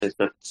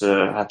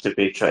have to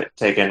be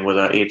taken with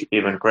an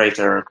even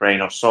greater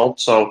grain of salt.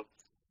 So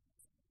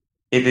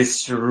it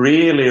is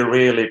really,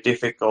 really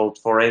difficult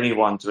for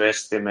anyone to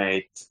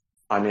estimate.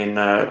 I mean,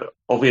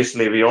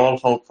 obviously, we all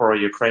hope for a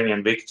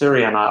Ukrainian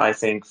victory, and I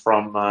think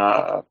from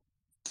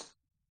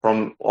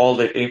all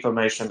the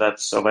information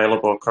that's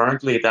available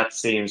currently, that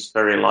seems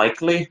very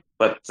likely.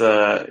 But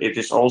it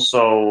is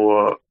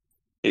also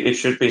it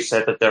should be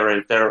said that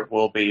there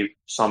will be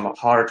some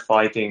hard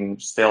fighting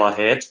still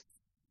ahead,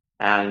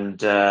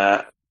 and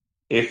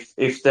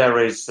if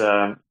there is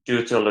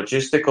due to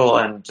logistical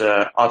and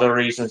other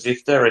reasons,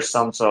 if there is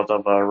some sort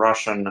of a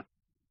Russian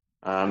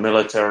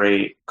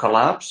military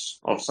collapse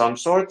of some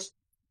sort,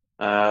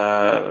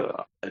 there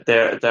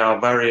are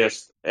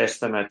various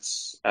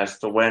estimates as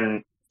to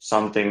when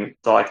something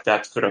like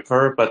that could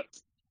occur. But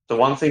the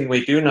one thing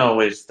we do know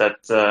is that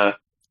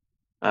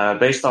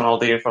based on all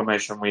the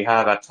information we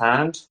have at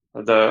hand,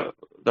 the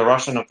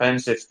Russian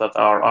offensives that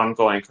are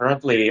ongoing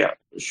currently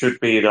should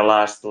be the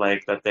last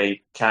leg that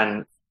they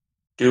can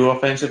do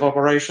offensive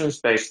operations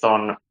based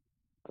on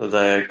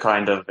the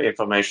kind of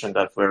information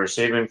that we're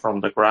receiving from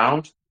the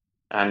ground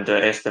and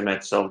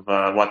estimates of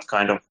what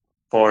kind of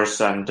force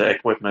and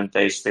equipment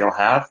they still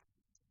have.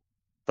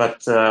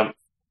 But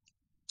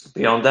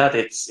beyond that,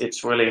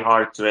 it's really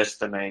hard to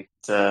estimate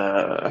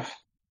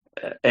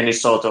any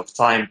sort of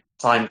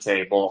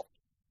timetable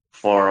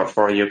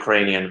for a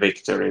Ukrainian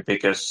victory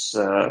because,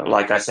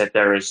 like I said,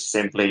 there is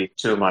simply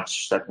too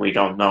much that we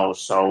don't know.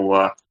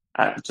 So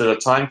to the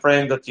time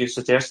frame that you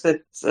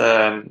suggested,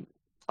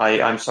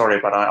 I'm sorry,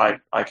 but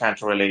I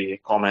can't really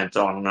comment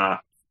on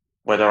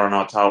whether or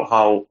not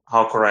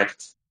how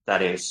correct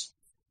that is.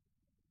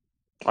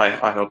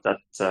 I hope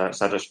that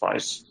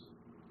satisfies.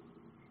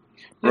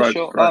 Yeah, Right,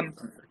 sure. right.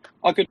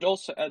 I could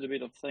also add a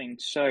bit of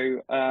things.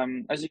 So,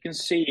 as you can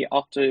see,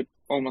 after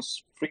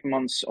almost 3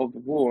 months of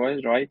war,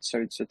 right? So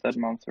it's the third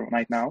month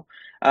right now.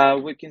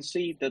 We can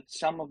see that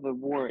some of the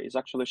war is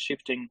actually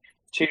shifting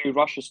to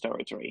Russia's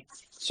territory.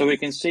 So we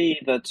can see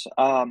that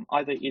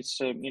either it's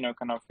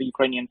kind of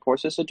Ukrainian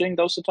forces are doing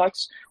those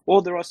attacks,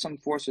 or there are some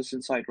forces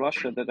inside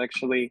Russia that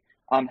actually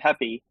aren't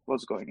happy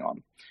what's going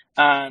on,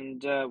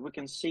 and we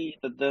can see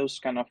that those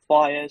kind of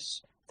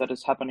fires that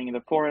is happening in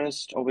the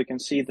forest, or we can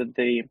see that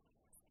the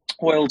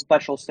oil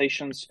petrol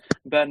stations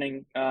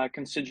burning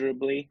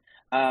considerably.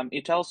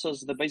 It tells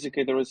us that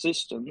basically the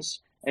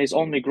resistance is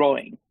only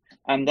growing,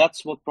 and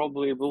that's what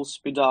probably will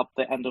speed up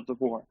the end of the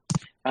war.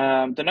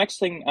 The next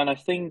thing, and I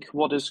think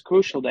what is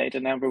crucial date,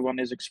 and everyone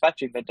is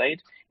expecting the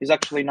date, is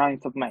actually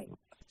 9th of May.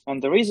 And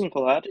the reason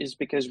for that is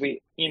because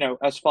we,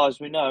 as far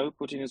as we know,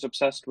 Putin is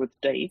obsessed with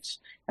dates,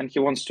 and he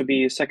wants to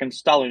be a second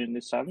Stalin in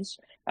this sense.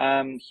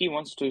 He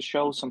wants to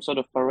show some sort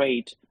of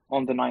parade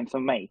on the 9th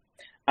of May.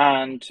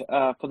 And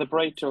for the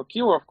parade to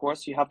occur, of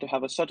course, you have to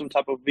have a certain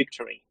type of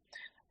victory.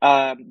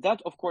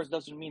 That, of course,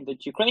 doesn't mean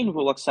that Ukraine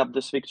will accept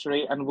this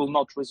victory and will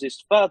not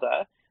resist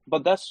further,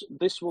 but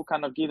this will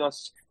kind of give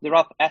us the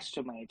rough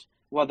estimate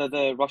whether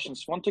the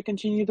Russians want to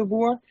continue the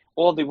war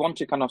or they want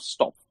to kind of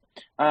stop.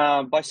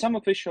 By some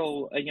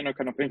official,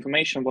 kind of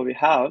information what we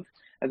have,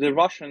 the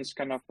Russians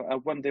kind of,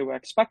 when they were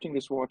expecting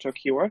this war to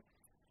occur,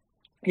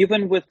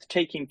 even with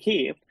taking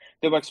Kiev,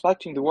 they were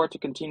expecting the war to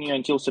continue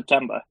until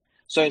September.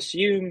 So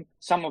assume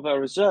some of the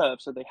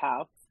reserves that they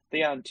are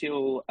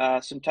until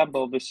September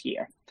of this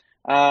year.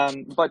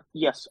 But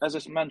yes, as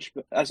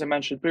I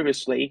mentioned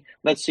previously,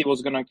 let's see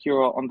what's going to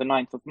occur on the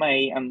 9th of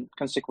May and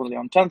consequently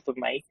on 10th of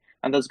May,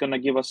 and that's going to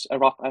give us a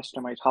rough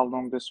estimate how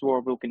long this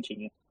war will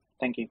continue.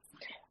 Thank you.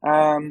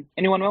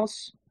 Anyone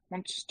else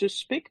wants to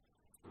speak?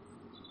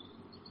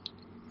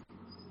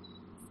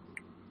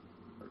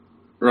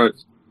 Right.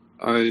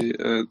 I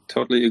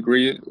totally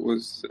agree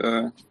with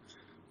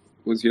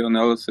your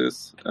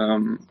analysis,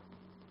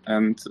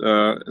 and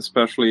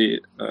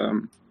especially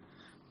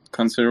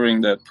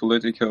considering that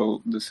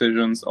political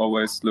decisions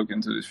always look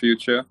into the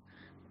future,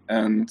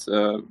 and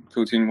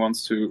Putin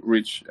wants to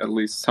reach at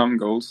least some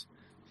goals.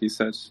 He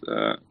said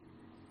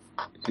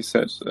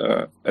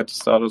at the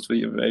start of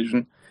the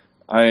invasion.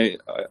 I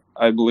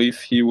believe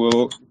he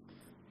will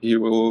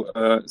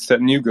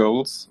set new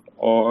goals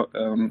or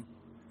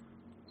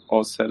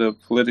set a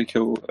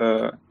political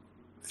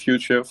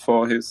future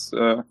for his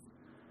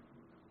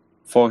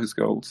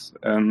goals.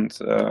 And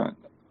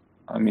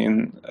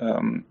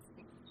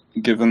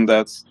given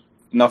that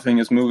nothing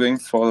is moving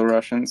for the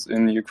Russians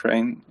in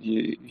Ukraine,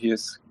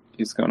 he's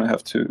going to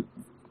have to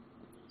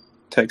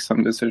take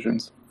some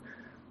decisions.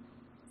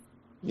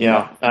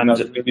 Yeah, not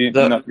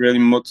really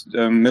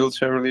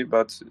militarily,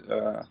 but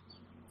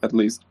at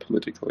least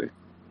politically.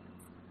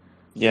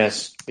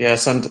 Yes,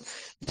 and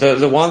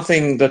the one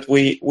thing that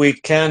we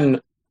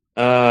can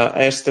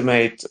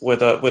estimate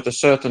with a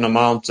certain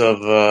amount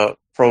of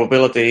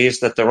probability is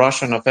that the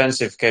Russian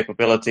offensive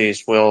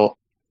capabilities will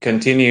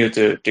continue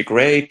to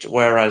degrade,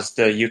 whereas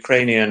the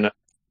Ukrainian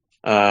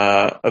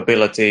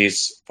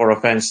abilities for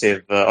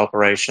offensive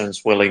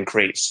operations will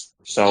increase.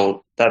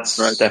 So that's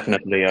right.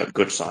 Definitely a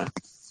good sign.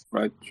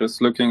 Right.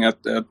 Just looking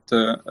at the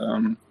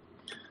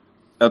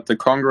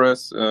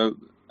Congress,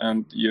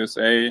 and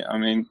USA, I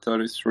mean,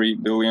 33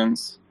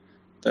 billions.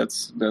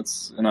 That's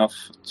enough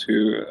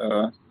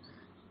to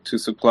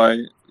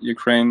supply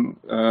Ukraine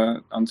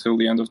until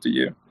the end of the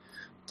year.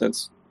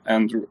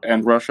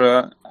 And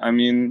Russia, I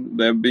mean,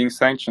 they're being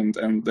sanctioned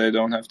and they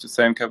don't have the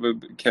same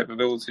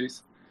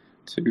capabilities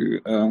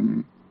to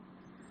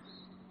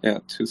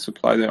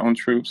supply their own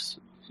troops,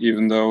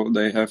 even though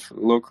they have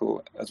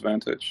local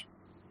advantage.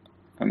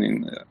 I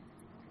mean,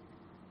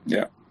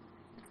 yeah.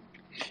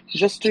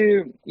 Just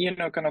to,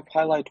 kind of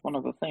highlight one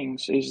of the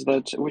things is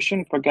that we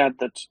shouldn't forget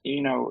that,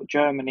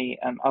 Germany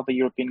and other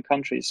European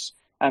countries,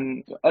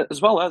 and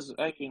as well as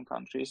Asian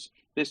countries,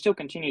 they still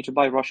continue to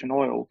buy Russian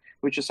oil,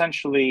 which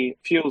essentially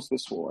fuels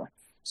this war.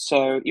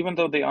 So even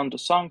though they're under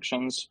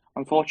sanctions,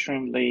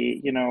 unfortunately,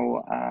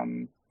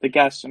 the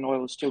gas and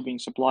oil is still being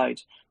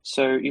supplied.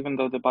 So even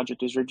though the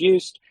budget is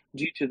reduced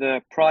due to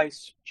the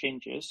price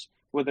changes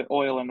with the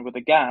oil and with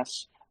the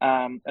gas,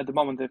 at the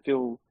moment they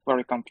feel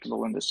very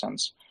comfortable in this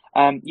sense.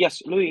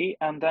 Yes, Louis,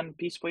 and then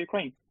Peace for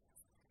Ukraine.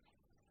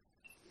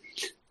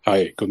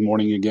 Hi, good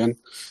morning again.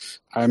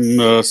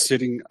 I'm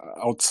sitting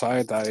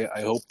outside.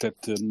 I hope that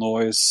the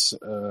noise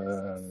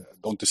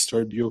don't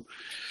disturb you.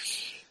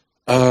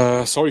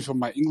 Sorry for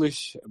my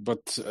English,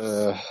 but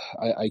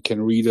I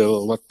can read a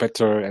lot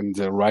better and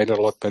write a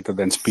lot better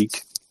than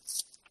speak.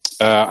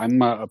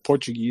 I'm a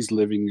Portuguese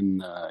living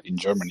in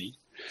Germany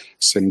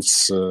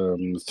since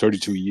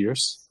 32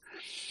 years.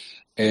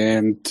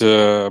 And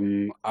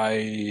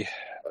I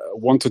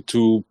wanted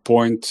to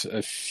point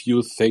a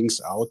few things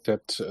out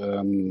that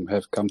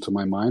have come to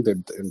my mind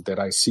and that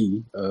I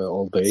see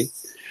all day.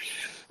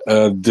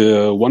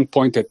 The one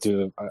point that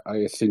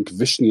I think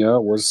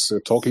Vishnia was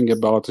talking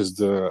about is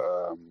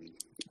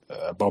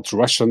about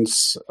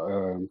Russians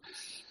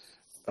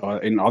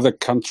in other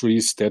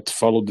countries that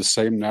follow the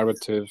same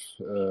narrative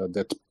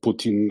that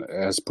Putin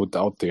has put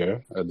out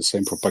there, the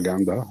same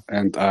propaganda.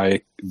 And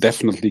I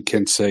definitely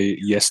can say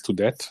yes to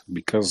that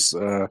because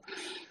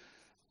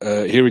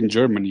here in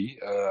Germany,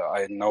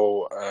 I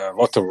know a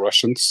lot of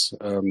Russians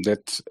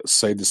that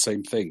say the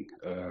same thing.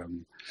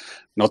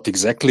 Not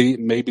exactly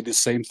maybe the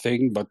same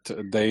thing, but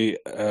they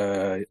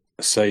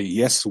say,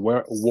 yes,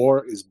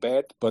 war is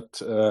bad,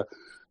 but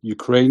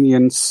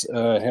Ukrainians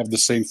have the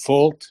same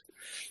fault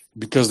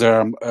because there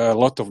are a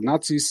lot of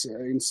Nazis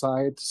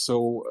inside.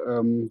 So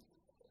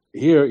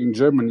here in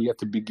Germany at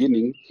the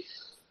beginning,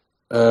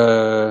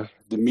 the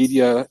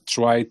media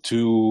tried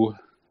to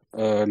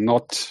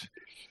not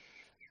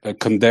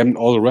condemn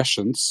all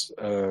Russians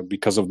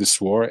because of this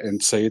war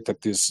and say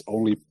that this is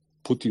only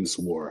Putin's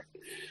war.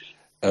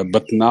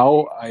 But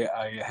now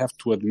I have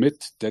to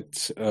admit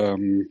that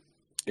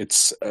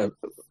it's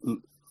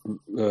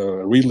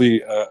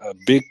really a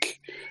big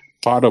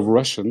part of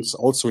Russians,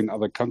 also in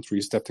other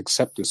countries, that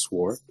accept this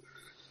war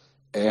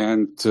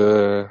and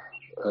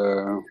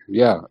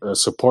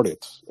support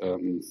it.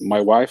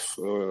 My wife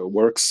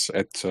works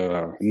at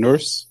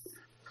nurse,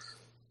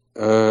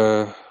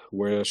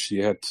 where she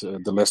had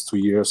the last 2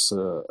 years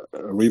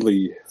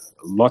really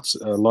a lot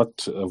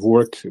of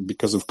work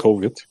because of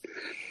COVID.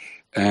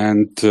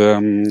 And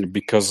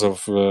because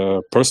of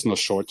personal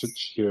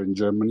shortage here in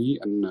Germany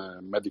and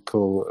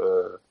medical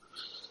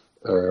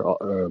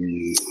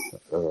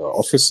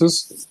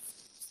offices,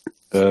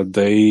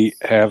 they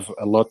have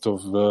a lot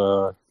of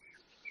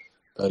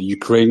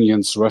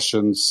Ukrainians,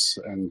 Russians,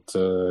 and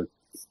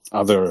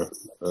other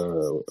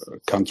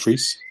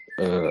countries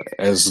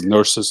as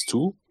nurses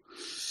too.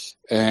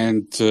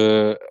 And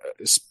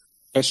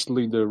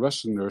especially the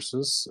Russian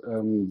nurses,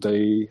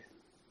 they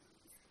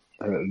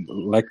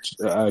like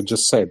I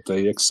just said,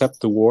 they accept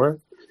the war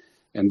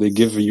and they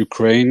give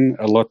Ukraine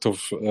a lot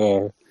of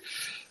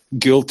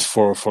guilt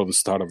for the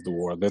start of the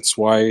war. That's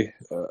why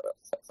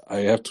I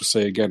have to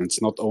say again,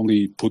 it's not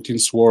only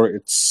Putin's war,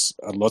 it's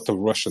a lot of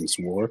Russians'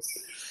 war.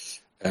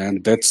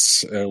 And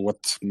that's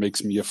what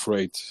makes me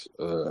afraid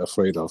of.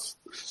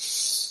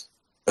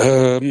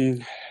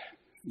 The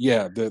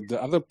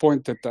other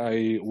point that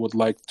I would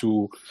like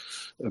to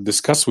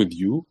discuss with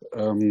you,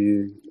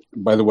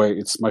 by the way,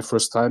 it's my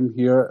first time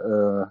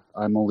here.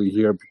 I'm only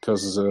here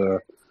because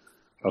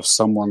of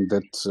someone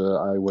that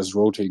I was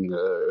writing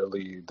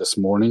early this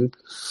morning,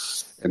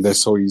 and I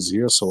saw he's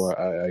here, so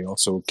I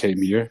also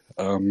came here.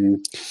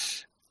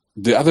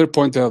 The other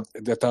point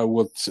that I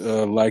would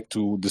like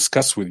to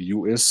discuss with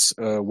you is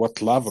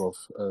what Lavrov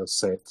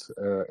said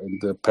in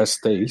the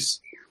past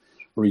days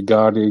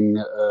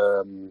regarding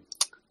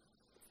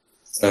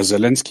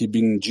Zelensky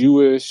being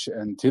Jewish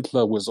and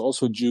Hitler was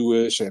also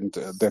Jewish and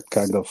that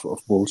kind of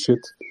bullshit.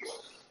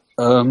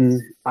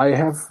 I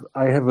have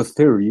a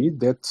theory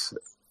that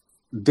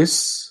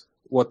this,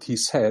 what he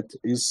said,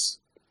 is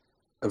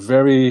a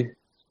very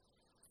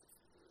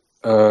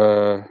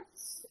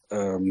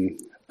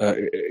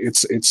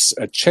it's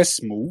a chess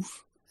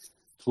move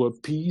to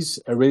appease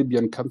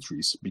Arabian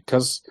countries,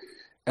 because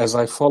as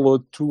I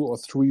followed 2 or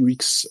 3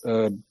 weeks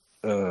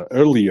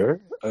earlier,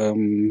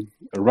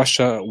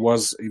 Russia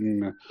was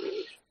in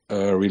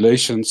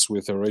relations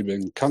with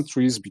Arabian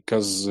countries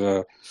because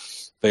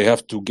they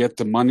have to get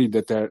the money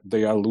that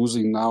they are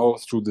losing now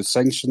through the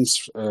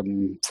sanctions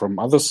from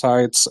other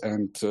sides,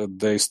 and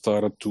they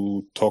started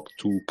to talk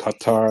to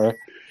Qatar.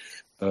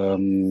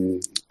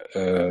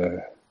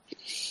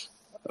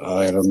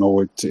 I don't know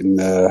it in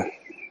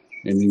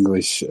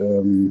English.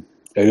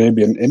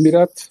 Arabian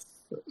Emirate,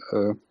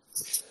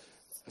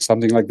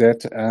 something like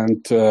that.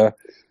 And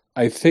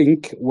I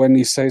think when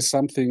he says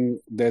something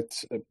that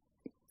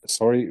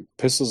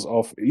pisses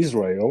off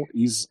Israel,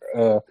 he's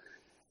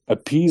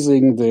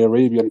appeasing the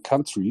Arabian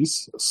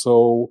countries,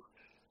 so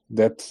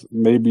that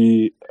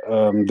maybe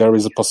there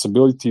is a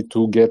possibility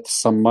to get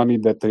some money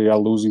that they are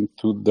losing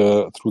through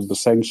the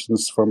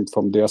sanctions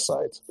from their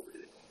side.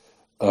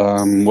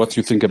 What do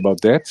you think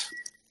about that?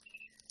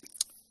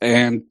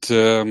 And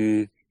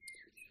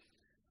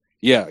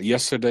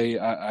yesterday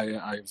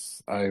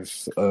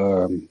I've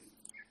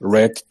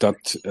read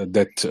that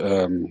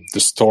the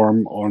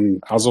storm on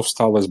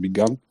Azovstal has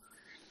begun.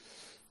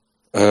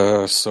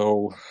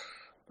 So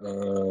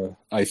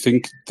I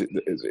think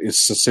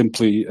it's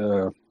simply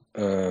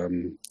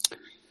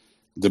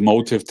the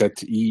motive that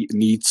he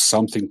needs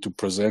something to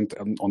present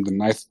on the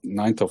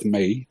 9th of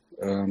May.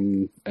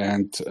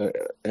 And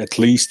at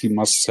least he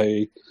must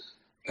say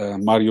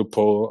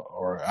Mariupol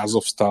or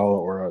Azovstal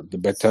or the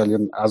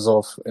battalion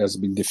Azov has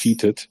been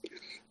defeated,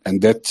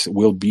 and that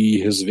will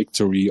be his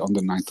victory on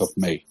the 9th of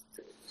May.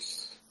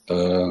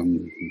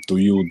 Do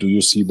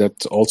you see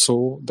that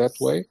also that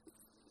way?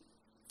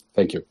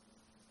 Thank you.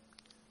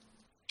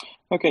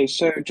 Okay,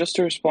 so just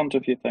to respond to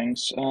a few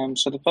things.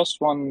 So the first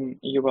one,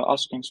 you were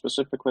asking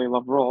specifically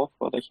Lavrov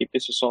whether he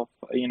pisses off,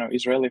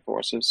 Israeli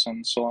forces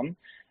and so on.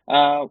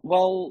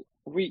 Well,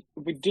 we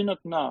do not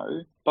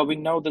know, but we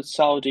know that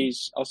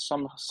Saudis are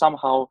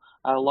somehow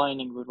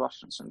aligning with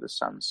Russians in this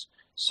sense.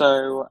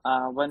 So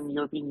when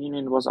European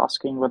Union was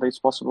asking whether it's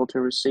possible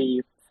to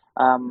receive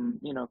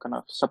kind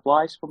of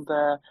supplies from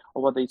there,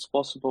 or whether it's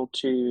possible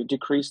to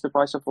decrease the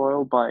price of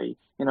oil by,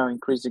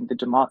 increasing the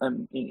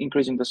demand,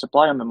 increasing the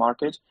supply on the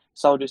market,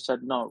 Saudi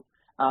said no.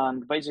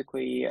 And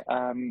basically,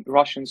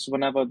 Russians,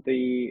 whenever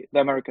the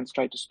Americans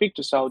try to speak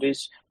to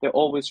Saudis, they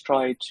always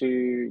try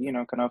to,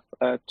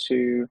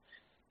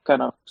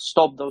 kind of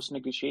stop those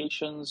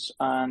negotiations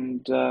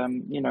and,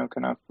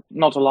 kind of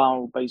not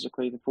allow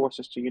basically the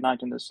forces to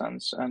unite in this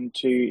sense and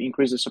to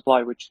increase the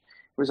supply, which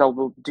result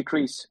will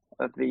decrease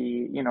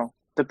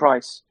the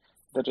price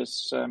that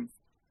is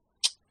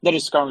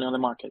currently on the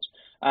market,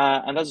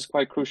 and that is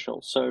quite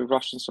crucial. So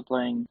Russians are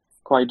playing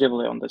quite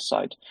heavily on this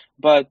side,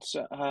 but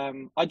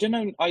I don't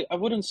know. I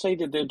wouldn't say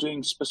that they're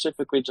doing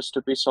specifically just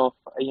to piss off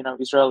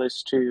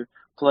Israelis to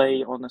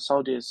play on the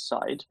Saudi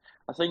side.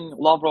 I think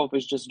Lavrov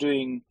is just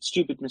doing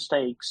stupid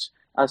mistakes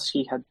as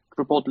he had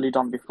reportedly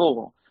done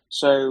before.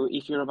 So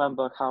if you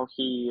remember how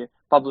he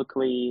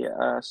publicly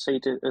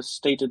stated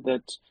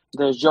that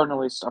the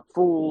journalists are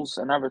fools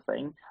and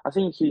everything, I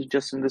think he's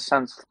just in the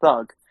sense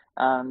thug.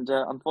 And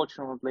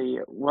unfortunately,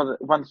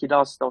 when he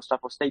does those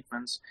type of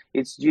statements,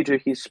 it's due to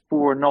his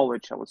poor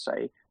knowledge, I would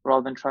say,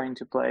 rather than trying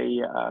to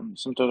play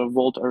some sort of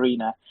vault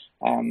arena,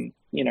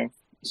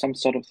 some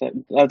sort of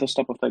other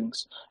type of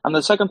things. And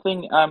the second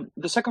thing,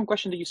 the second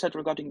question that you said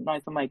regarding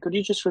 9th of May, could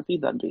you just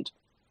repeat that, Pete,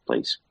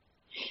 please?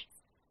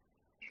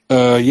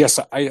 Yes,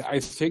 I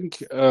think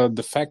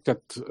the fact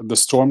that the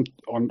storm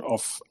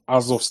of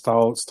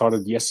Azovstal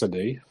started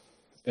yesterday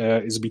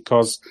is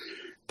because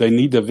they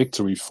need a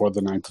victory for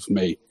the 9th of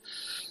May.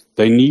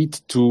 They need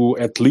to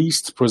at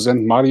least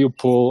present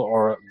Mariupol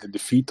or the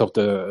defeat of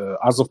the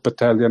Azov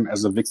battalion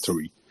as a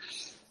victory.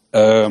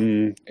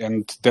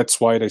 And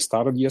that's why they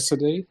started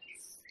yesterday.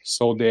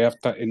 So they have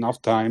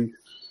enough time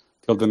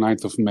till the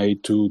 9th of May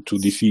to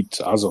defeat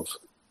Azov.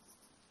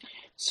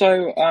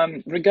 So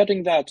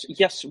regarding that,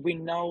 yes, we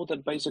know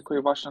that basically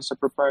Russians are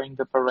preparing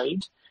the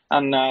parade,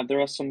 and there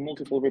are some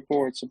multiple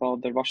reports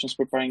about the Russians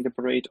preparing the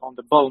parade on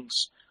the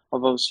bones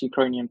of those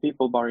Ukrainian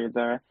people buried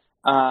there.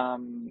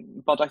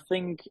 But I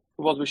think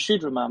what we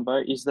should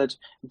remember is that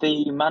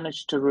they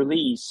managed to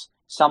release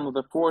some of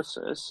the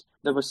forces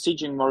that were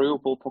sieging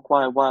Mariupol for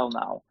quite a while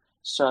now.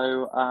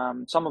 So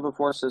some of the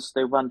forces,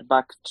 they went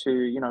back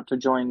to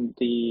join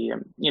the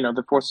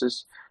the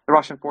forces, the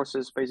Russian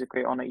forces,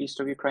 basically on the east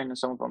of Ukraine and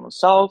some of them on the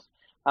south.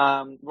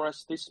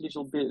 Whereas this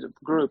little bit of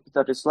group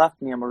that is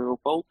left near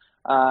Mariupol,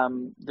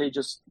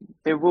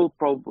 they will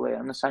probably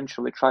and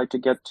essentially try to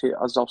get to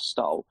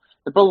Azovstal.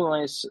 The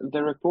problem is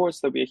the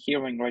reports that we are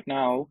hearing right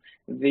now,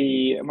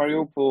 the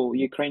Mariupol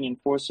Ukrainian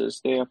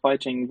forces, they are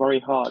fighting very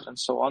hard and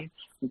so on.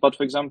 But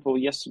for example,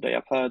 yesterday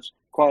I've heard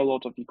quite a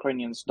lot of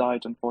Ukrainians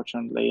died,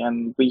 unfortunately,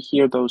 and we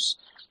hear those,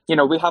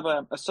 we have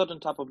a certain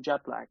type of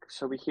jet lag.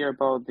 So we hear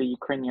about the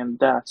Ukrainian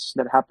deaths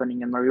that are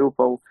happening in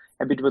Mariupol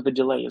a bit with a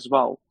delay as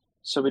well.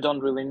 So we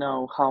don't really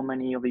know how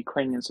many of the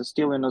Ukrainians are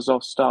still in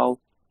Azovstal.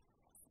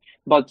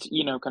 But,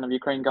 kind of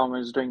Ukrainian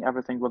government is doing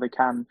everything what they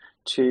can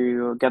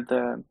to get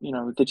the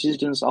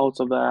citizens out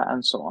of there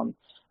and so on.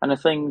 And I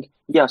think,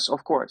 yes,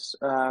 of course,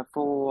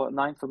 for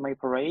 9th of May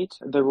parade,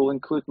 they will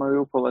include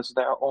Mariupol as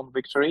their own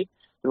victory.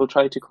 They will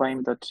try to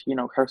claim that,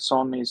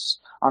 Kherson is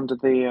under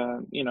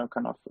the,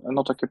 kind of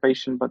not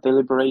occupation, but they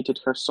liberated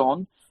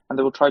Kherson, and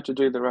they will try to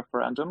do the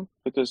referendum,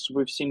 because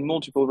we've seen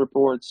multiple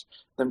reports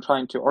them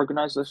trying to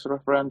organize those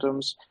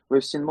referendums.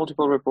 We've seen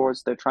multiple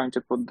reports they're trying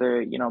to put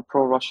the,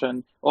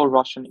 pro-Russian or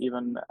Russian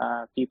even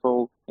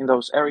people in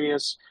those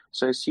areas.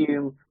 So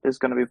assume there's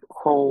going to be a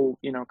whole,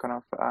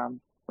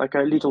 like a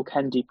little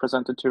candy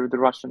presented to the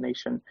Russian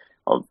nation,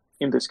 or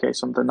in this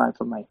case on the 9th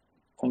of May.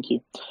 Thank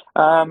you.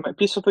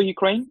 Peace of the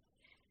Ukraine.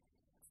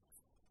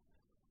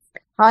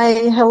 Hi,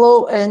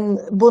 hello, and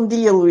bom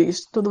dia,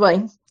 Luís. Tudo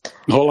bem?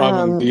 Olá,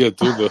 bom dia,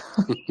 tudo.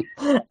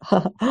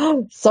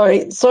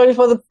 Sorry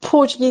for the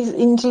Portuguese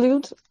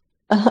interlude.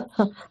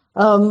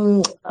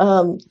 And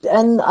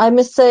I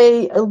must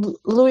say,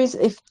 Luís,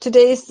 if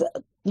today's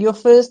your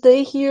first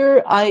day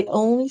here, I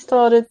only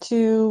started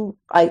to,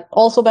 I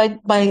also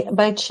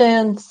by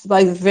chance,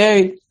 by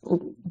very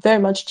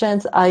much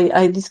chance,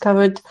 I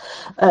discovered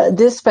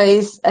this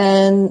space,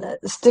 and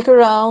stick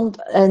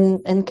around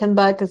and come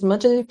back as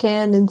much as you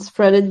can and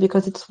spread it,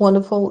 because it's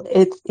wonderful.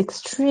 It's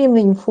extremely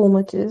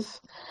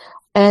informative,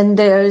 and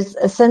there's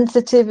a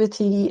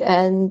sensitivity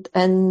and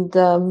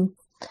the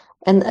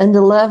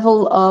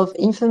level of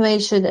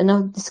information and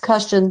of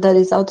discussion that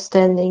is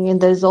outstanding. And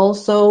there's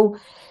also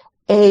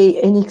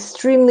an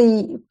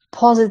extremely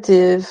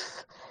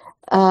positive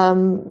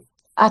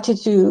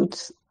attitude,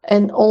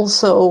 and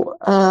also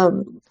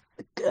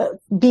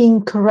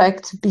being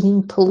correct,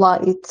 being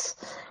polite,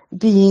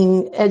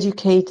 being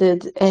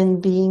educated,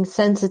 and being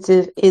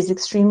sensitive is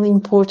extremely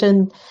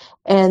important.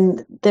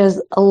 And there's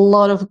a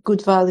lot of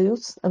good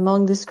values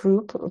among this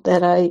group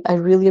that I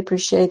really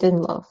appreciate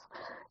and love.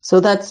 So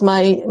that's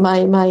my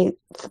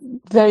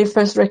very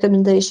first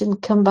recommendation.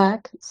 Come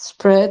back,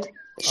 spread,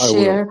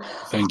 share. I will.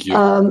 Thank you.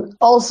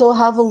 Also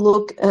have a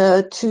look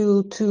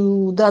to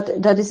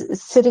that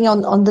is sitting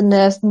on the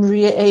nest,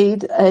 Maria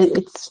Aid.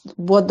 It's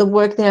what the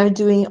work they are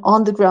doing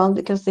on the ground,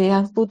 because they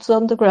have boots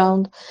on the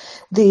ground.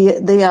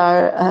 They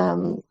are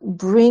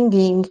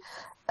bringing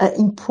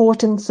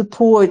important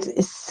support,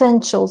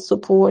 essential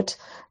support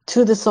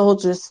to the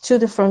soldiers, to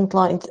the front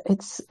lines.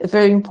 It's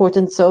very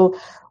important. So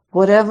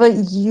whatever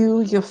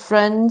your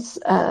friends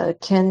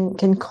can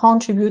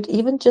contribute,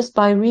 even just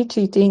by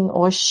retweeting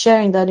or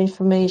sharing that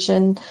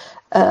information.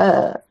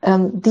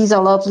 These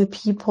are lovely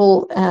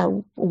people,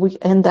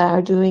 and they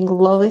are doing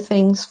lovely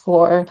things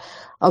for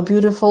our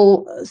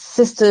beautiful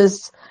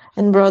sisters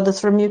and brothers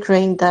from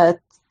Ukraine that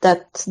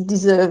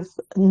deserve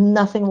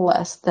nothing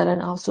less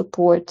than our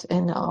support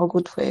and our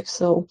good faith.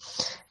 So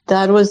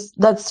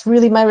that's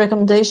really my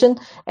recommendation.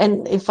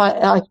 And if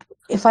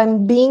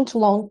I'm being too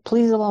long,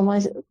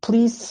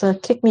 please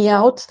kick me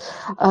out,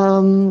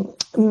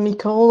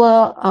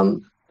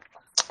 Mikola,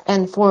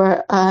 and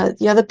for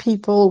the other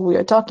people. We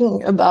are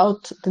talking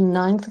about the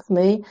 9th of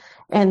May,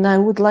 and I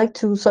would like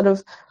to sort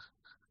of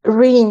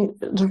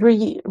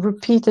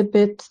repeat a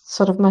bit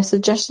sort of my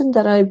suggestion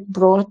that I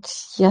brought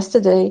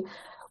yesterday,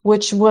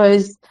 which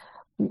was,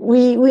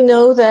 we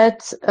know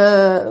that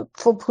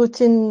for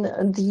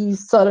Putin, the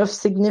sort of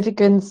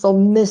significance or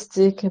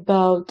mystic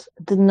about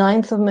the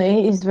 9th of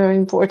May is very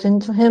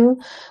important to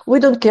him. We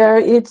don't care.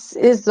 It's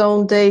his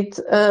own date.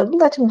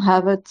 Let him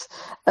have it.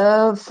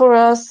 For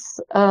us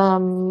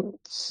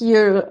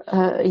here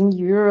in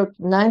Europe,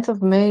 9th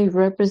of May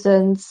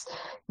represents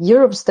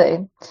Europe's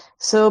Day.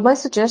 So my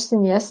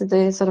suggestion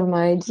yesterday, sort of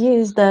my idea,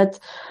 is that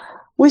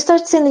we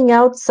start sending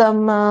out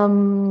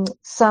some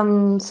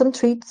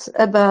tweets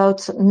about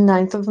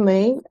 9th of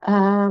May,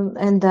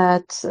 and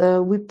that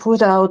we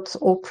put out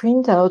or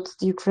print out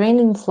the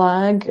Ukrainian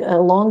flag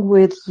along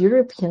with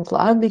European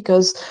flag,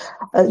 because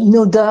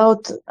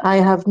I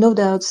have no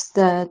doubts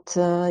that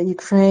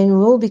Ukraine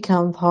will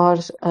become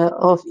part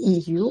of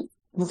EU.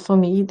 For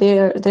me,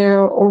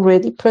 they're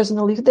already part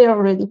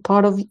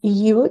of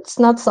EU. It's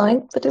not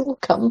signed, but it will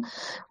come.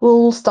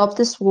 We'll stop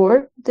this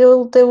war.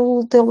 They'll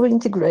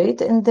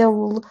integrate, and they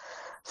will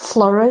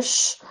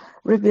flourish,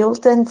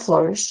 rebuild and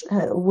flourish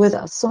with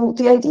us. So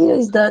the idea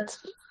is that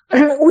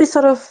we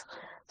sort of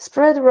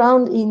spread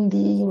around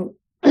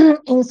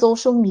in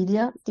social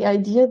media the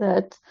idea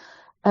that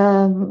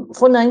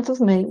for 9th of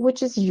May,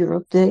 which is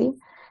Europe Day,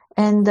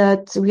 and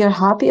that we are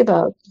happy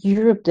about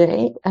Europe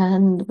Day,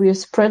 and we are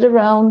spread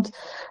around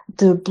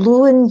the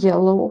blue and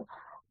yellow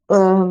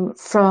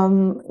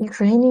from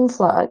Ukrainian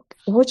flag,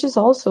 which is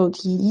also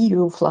the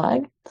EU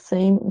flag,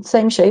 same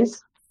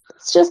shades.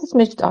 It's just a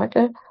smidge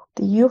darker.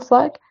 The EU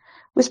flag.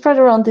 We spread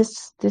around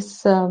this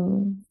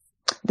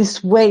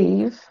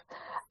wave,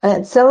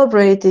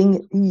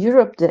 celebrating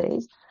Europe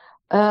Day,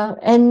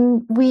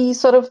 and we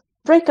sort of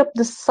break up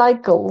the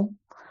cycle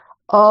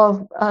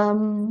of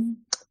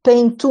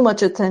paying too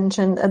much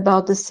attention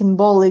about the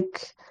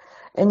symbolic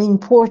and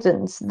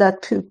importance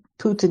that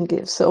Putin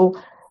gives. So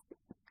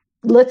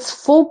let's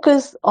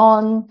focus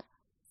on.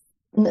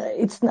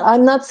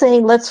 I'm not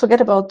saying let's forget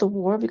about the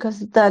war,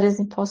 because that is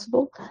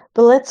impossible.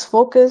 But let's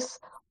focus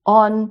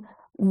on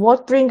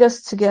what brings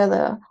us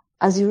together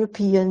as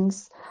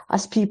Europeans,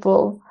 as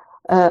people,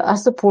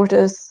 as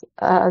supporters,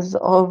 as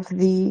of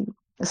the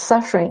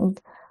suffering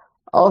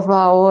of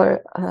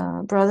our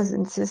brothers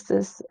and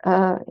sisters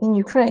in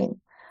Ukraine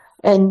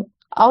and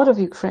out of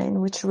Ukraine,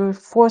 which were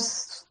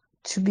forced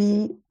to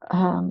be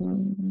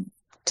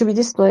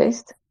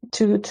displaced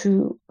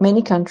to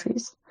many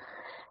countries,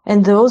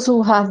 and those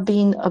who have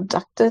been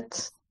abducted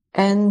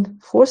and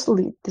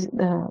forcibly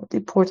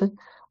deported.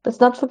 Let's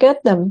not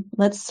forget them.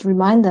 Let's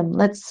remind them.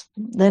 Let's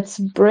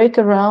break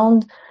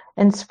around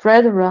and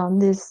spread around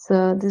this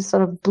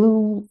sort of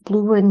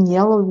blue and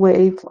yellow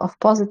wave of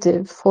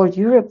positive for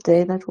Europe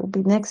Day that will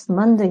be next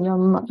Monday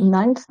on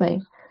 9th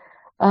May.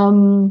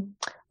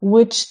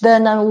 Which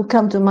then I will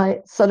come to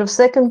my sort of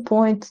second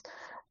point.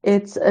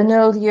 It's an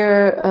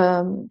earlier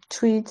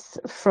tweet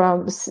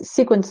from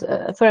sequence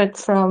thread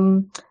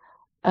from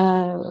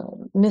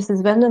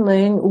Mrs. van der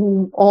Leyen,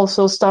 who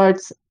also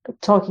starts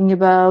talking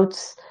about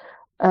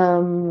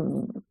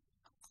 9th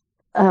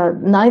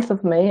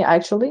of May,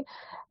 actually.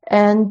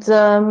 And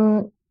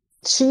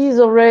she's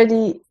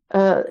already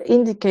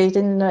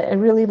indicated, and I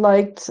really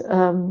liked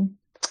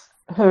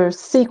her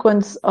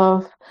sequence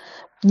of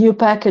new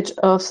package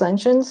of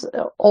sanctions.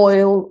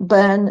 Oil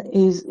ban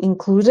is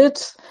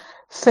included,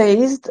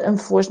 phased,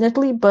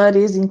 unfortunately, but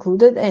is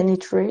included and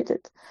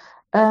iterated.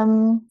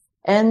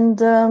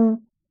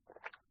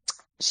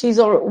 She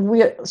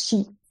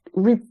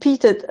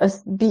repeated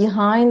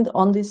behind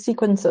on this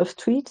sequence of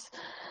tweets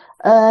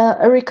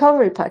a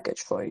recovery package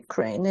for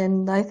Ukraine,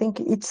 and I think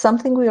it's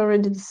something we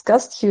already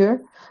discussed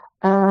here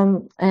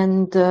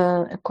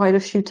quite a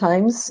few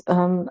times.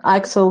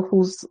 Axel,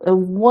 who's a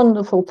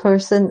wonderful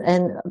person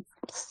and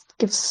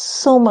gives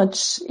so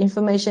much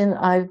information.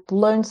 I've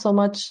learned so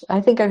much.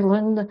 I think I've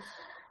learned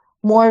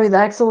more with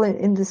Axel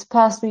in this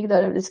past week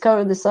that I've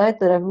discovered the site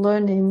that I've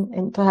learned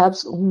in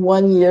perhaps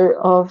 1 year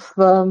of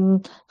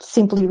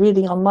simply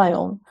reading on my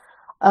own.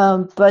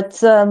 They're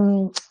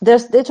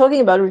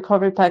talking about a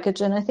recovery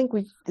package, and I think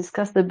we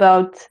discussed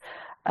about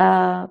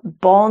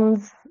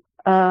bonds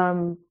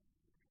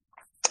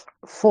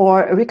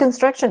for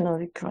reconstruction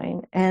of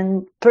Ukraine.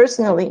 And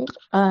personally,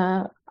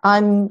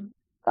 I'm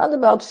around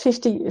about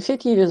 50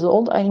 years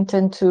old. I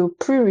intend to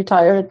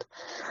pre-retire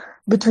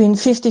between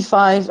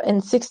 55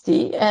 and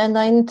 60, and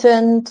I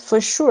intend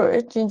for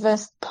sure to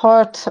invest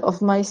part of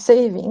my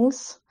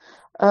savings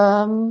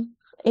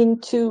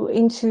into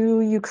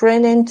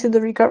Ukraine, into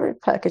the recovery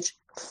package,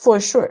 for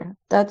sure.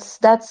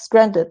 That's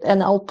granted,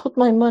 and I'll put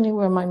my money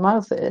where my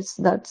mouth is.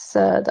 That's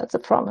a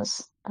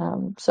promise.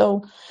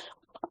 So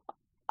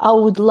I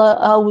would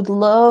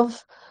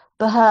love,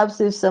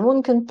 perhaps, if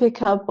someone can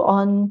pick up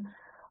on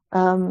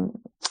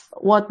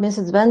what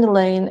Mrs. van der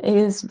Leyen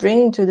is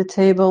bringing to the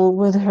table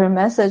with her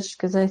message,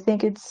 because I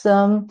think it's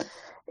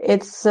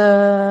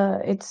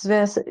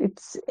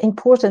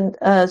important.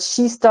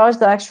 She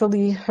starts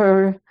actually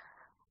her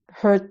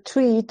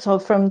tweet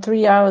from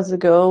 3 hours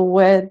ago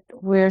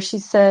where she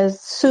says,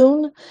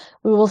 "Soon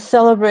we will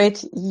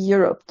celebrate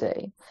Europe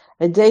Day,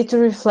 a day to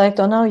reflect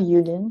on our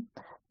union,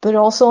 but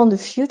also on the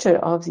future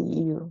of the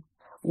EU,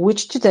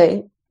 which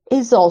today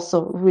is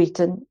also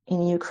written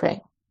in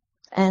Ukraine."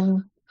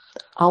 And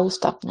I will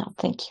stop now.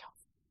 Thank you.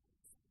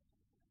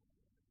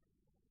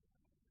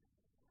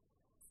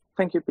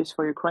 Thank you, Peace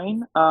for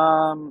Ukraine.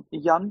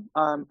 Jan,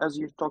 as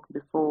you talked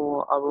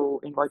before, I will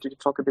invite you to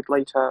talk a bit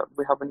later.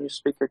 We have a new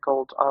speaker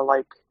called I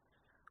like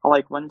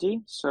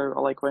Wendy. So I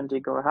like Wendy,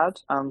 go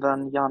ahead. And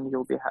then Jan,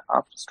 you'll be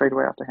straight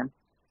away after him.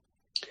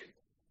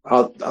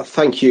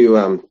 Thank you,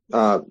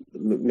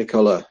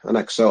 Mikola and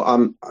Axel.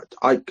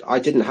 I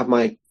didn't have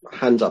my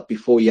hand up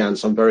before Jan,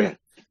 so I'm very,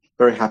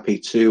 very happy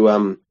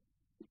to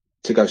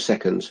go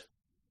second.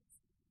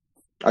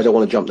 I don't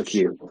want to jump the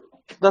queue.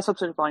 That's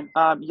absolutely fine.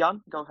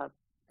 Jan, go ahead.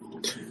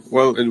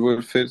 Well, it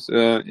will fit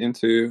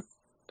into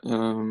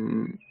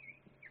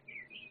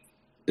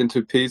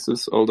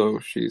pieces, although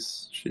she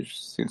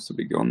seems to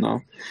be gone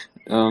now.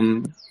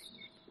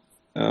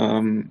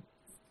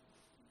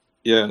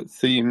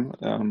 Theme.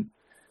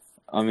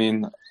 I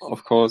mean,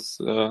 of course,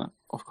 I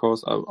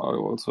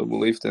also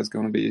believe there's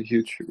going to be a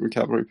huge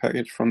recovery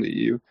package from the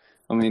EU.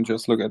 I mean,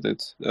 just look at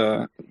it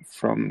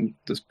from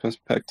this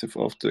perspective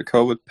of the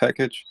COVID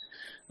package.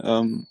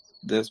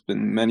 There's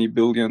been many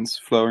billions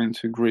flowing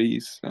to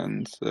Greece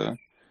and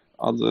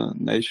other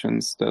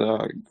nations that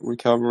are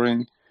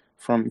recovering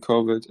from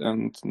COVID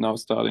and now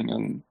starting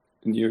a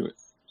new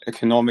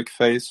economic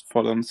phase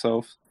for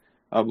themselves.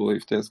 I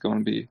believe there's going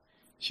to be a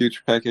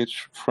huge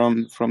package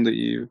from the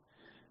EU.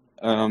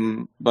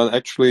 But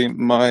actually,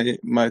 my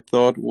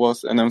thought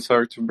was, and I'm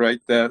sorry to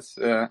break that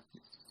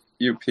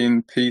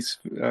European peace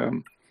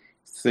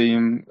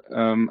theme.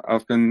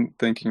 I've been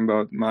thinking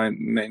about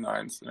May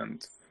 9th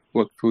and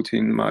what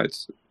Putin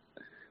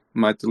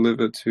might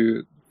deliver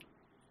to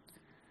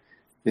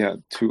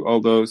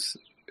all those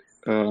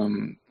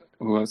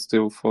who are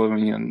still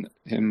following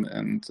him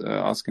and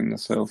asking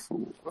themselves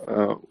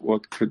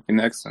what could be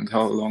next and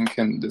how long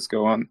can this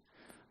go on.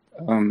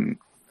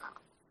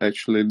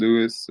 Actually,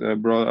 Lewis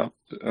brought up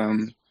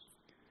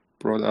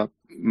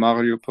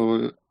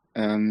Mariupol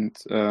and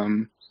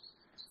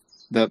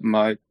that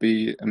might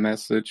be a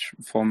message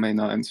for May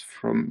 9th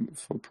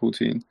for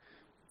Putin,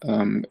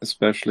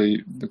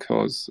 especially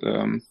because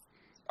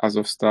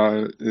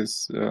Azovstal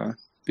is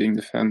being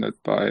defended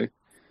by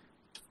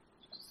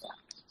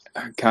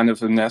kind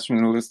of a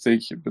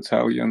nationalistic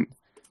battalion,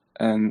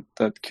 and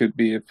that could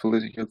be a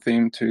political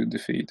theme to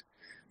defeat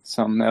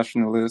some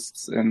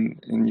nationalists in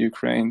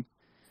Ukraine.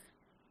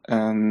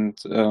 And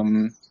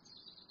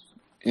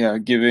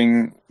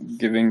giving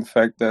the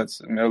fact that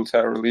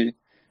militarily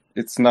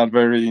it's not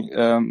very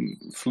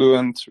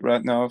fluent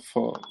right now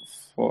for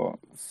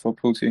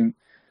Putin.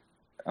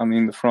 I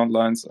mean, the front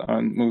lines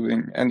aren't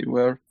moving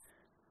anywhere,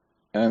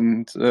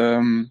 and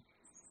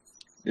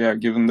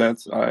given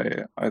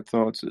that, I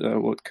thought,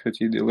 what could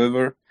he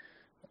deliver?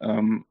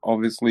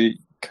 Obviously,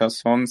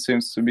 Kherson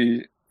seems to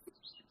be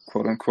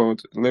quote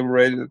unquote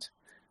liberated.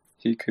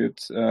 He could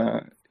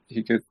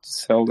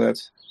sell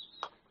that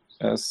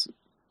as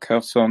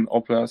Kherson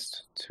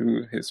Oblast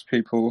to his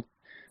people,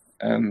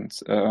 and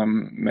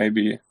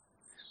maybe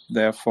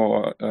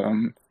therefore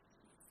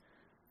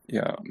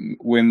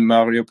win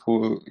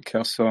Mariupol,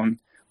 Kherson,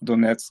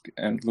 Donetsk,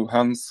 and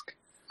Luhansk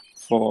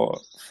for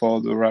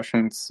the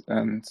Russians,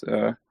 and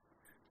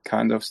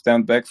kind of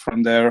stand back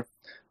from there,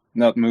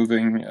 not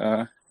moving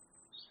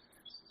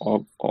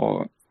or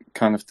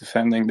kind of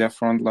defending their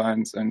front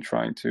lines and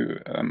trying to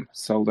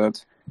sell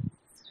that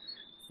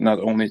not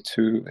only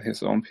to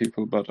his own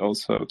people but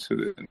also to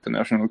the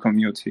international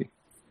community.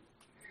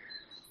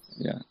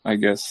 Yeah, I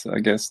guess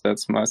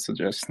that's my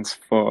suggestions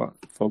for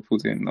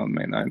Putin on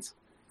May 9th.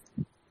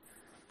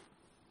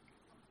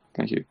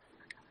 Thank you.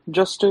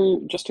 Just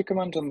to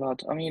comment on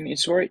that, I mean,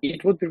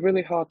 it would be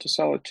really hard to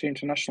sell it to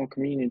international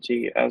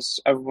community, as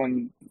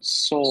everyone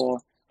saw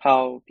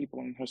how people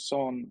in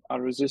Kherson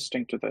are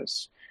resisting to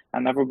this,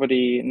 and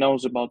everybody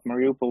knows about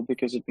Mariupol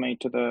because it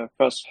made to the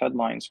first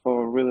headlines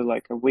for really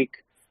like a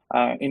week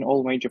in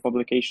all major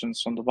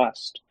publications on the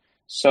West.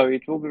 So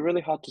it will be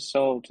really hard to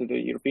sell to the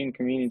European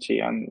community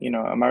and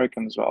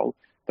Americans as well.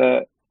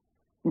 The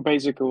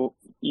basically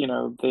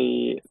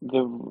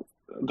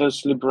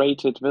those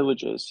liberated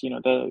villages,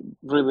 they're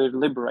really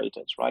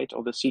liberated, right,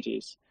 or the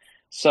cities.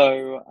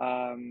 So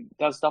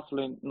that's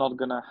definitely not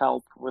going to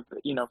help with,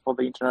 for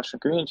the international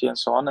community and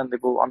so on, and they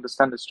will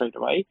understand it straight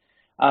away.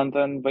 And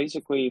then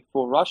basically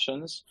for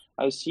Russians,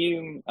 I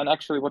assume, and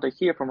actually what I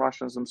hear from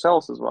Russians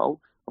themselves as well,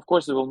 of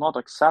course, they will not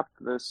accept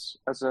this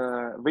as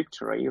a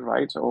victory,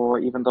 right, or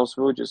even those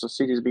villages or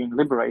cities being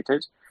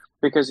liberated,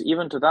 because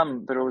even to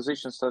them, the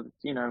realization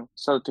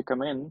started to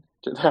come in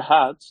to their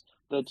heads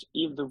that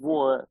if the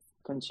war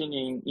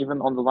continuing even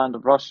on the land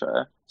of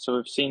Russia, so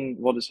we've seen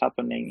what is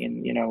happening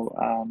in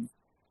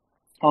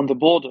on the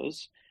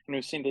borders, and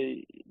we've seen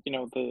the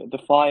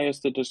fires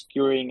that are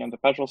skewering and the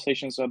petrol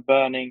stations are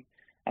burning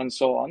and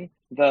so on,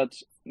 that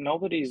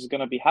nobody is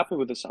going to be happy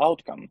with this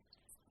outcome.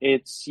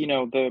 It's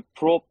the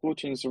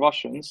pro-Putin's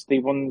Russians, they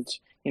want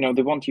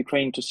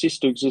Ukraine to cease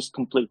to exist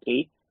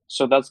completely,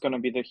 so that's going to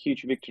be the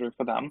huge victory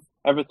for them.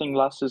 Everything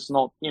less is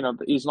not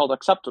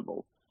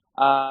acceptable,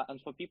 and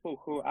for people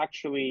who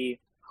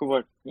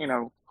were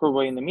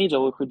in the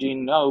middle, who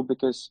didn't know,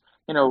 because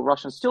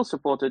Russians still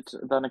supported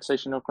the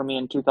annexation of Crimea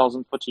in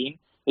 2014.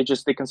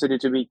 They considered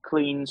it to be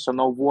clean, so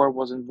no war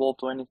was involved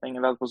or anything,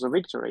 and that was a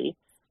victory.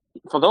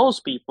 For those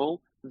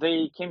people,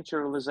 they came to a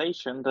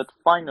realization that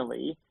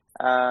finally,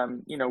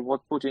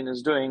 what Putin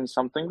is doing is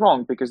something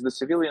wrong, because the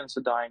civilians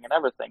are dying and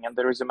everything, and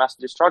there is a mass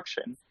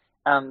destruction.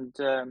 And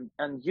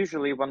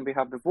usually when we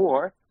have the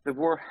war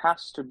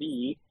has to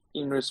be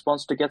in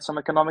response to get some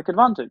economic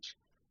advantage.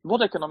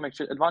 What economic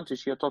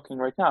advantage you're talking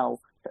right now?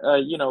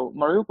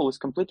 Mariupol is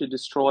completely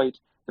destroyed.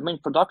 The main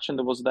production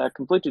that was there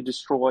completely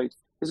destroyed.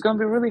 It's going to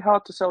be really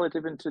hard to sell it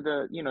even to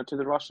the to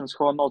the Russians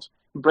who are not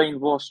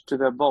brainwashed to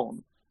their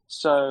bone.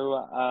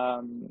 So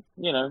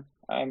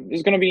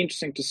it's going to be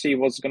interesting to see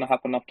what's going to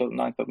happen after the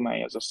 9th of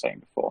May, as I was saying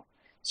before.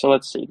 So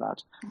let's see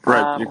that.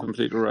 Right, you're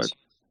completely right.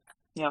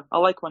 Yeah, I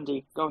like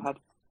Wendy. Go ahead.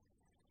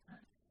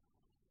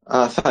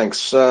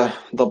 Thanks.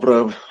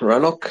 Dobro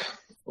ranok,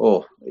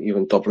 or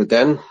even Dobry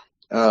den.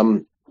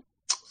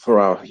 For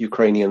our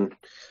Ukrainian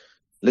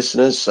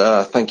listeners,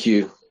 thank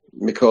you,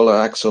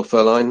 Mykola Axel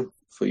Ferline,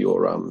 for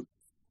your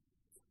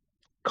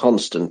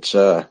constant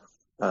and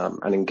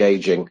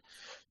engaging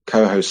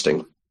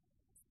co-hosting.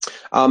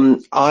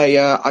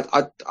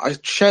 I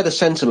share the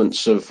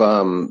sentiments of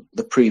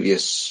the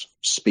previous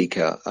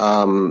speaker.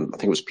 I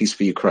think it was Peace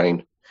for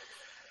Ukraine,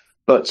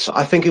 but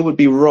I think it would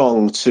be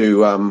wrong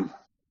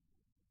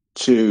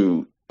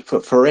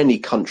for any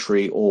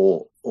country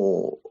or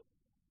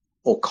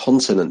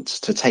continent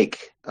to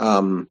take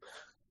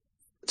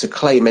to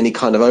claim any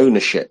kind of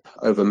ownership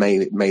over May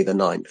the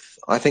 9th.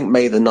 I think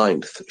May the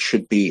 9th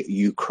should be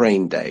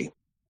Ukraine Day.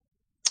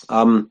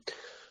 And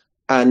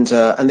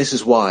this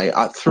is why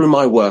through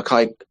my work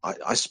I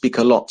speak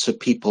a lot to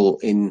people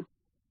in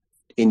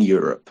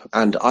Europe,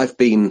 and I've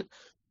been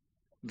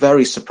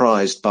very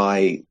surprised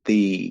by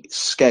the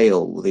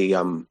scale, the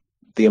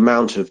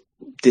amount of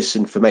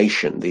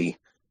disinformation,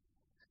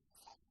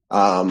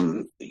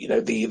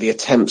 the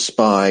attempts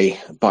by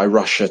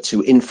Russia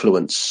to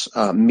influence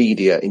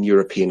media in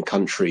European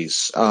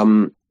countries.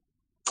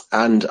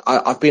 And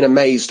I've been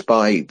amazed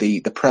by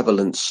the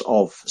prevalence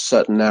of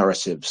certain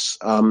narratives,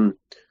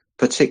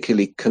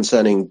 particularly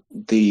concerning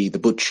the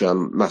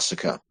Bucha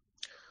massacre,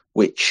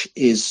 which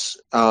is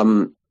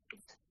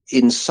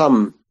in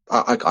some,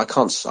 I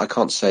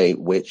can't say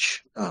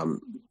which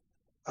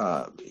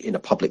in a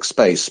public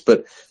space,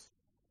 but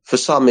for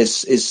some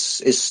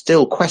is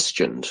still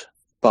questioned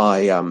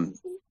by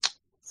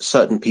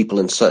certain people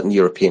in certain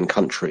European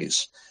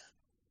countries.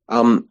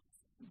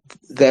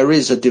 There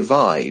is a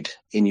divide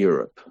in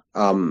Europe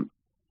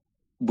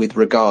with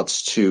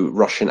regards to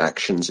Russian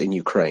actions in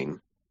Ukraine,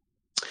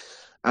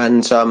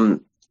 and I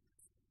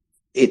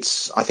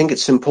think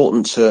it's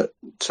important to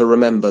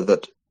remember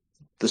that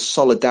the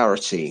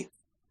solidarity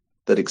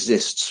that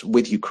exists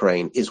with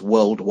Ukraine is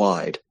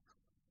worldwide.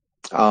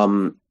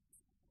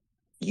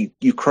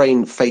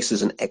 Ukraine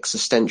faces an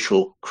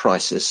existential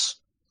crisis,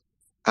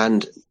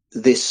 and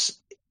this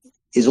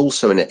is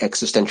also an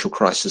existential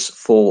crisis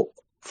for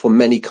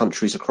many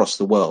countries across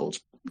the world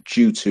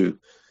due to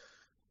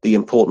the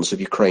importance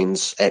of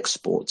Ukraine's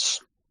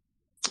exports.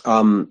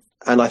 And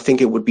I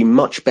think it would be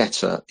much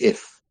better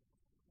if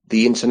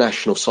the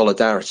international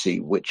solidarity,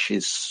 which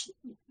is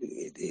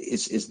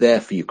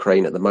there for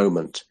Ukraine at the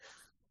moment,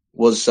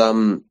 was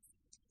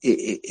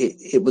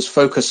it was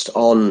focused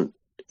on,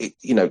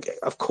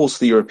 of course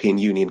the European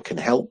Union can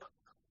help.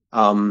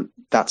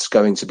 That's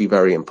going to be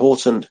very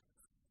important.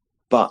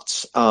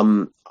 But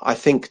I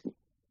think,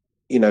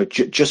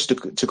 just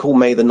to call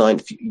May the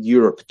 9th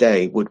Europe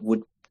Day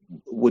would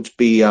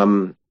be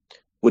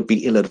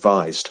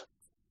ill-advised.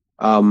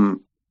 May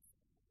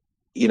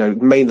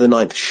the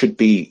 9th should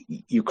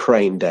be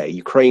Ukraine Day.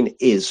 Ukraine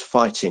is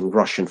fighting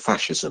Russian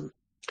fascism.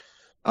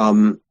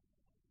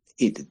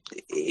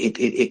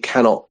 It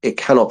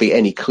cannot be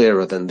any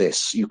clearer than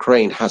this.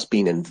 Ukraine has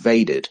been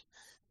invaded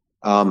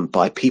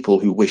by people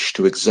who wish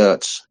to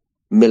exert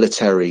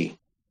military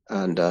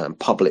and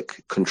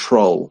public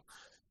control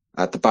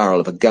at the barrel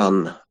of a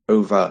gun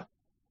over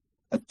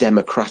a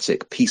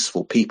democratic,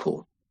 peaceful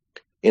people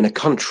in a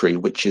country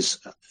which is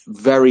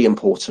very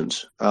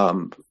important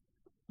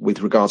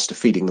with regards to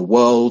feeding the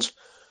world.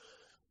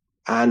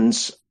 And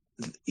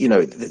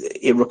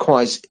it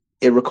requires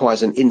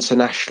an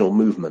international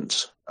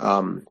movement.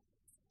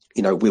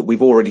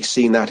 We've already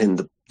seen that in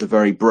the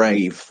very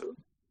brave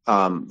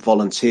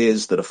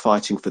volunteers that are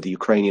fighting for the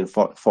Ukrainian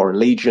Foreign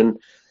Legion.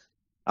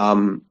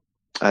 And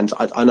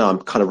I know I'm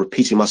kind of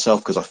repeating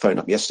myself because I phoned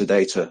up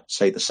yesterday to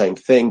say the same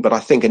thing, but I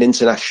think an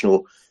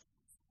international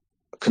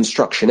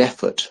construction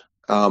effort,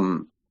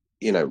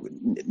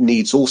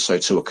 needs also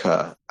to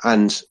occur,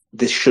 and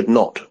this should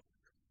not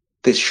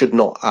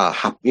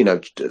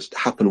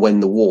happen when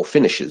the war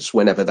finishes,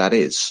 whenever that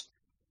is.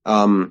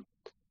 The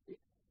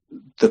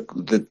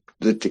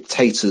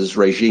dictator's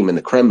regime in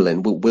the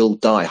Kremlin will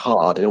die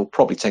hard, and it will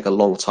probably take a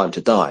long time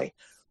to die.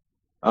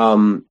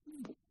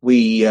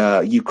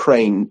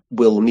 Ukraine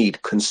will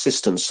need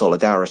consistent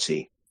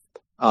solidarity.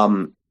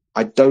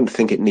 I don't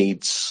think it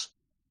needs,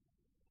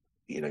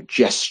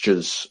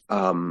 gestures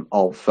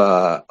of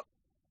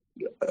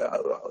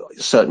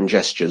certain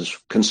gestures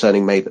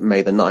concerning May the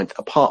 9th,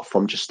 apart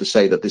from just to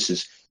say that this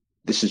is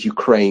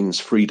Ukraine's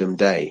Freedom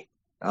Day,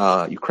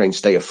 Ukraine's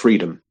Day of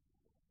Freedom.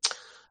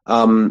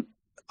 I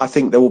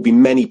think there will be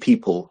many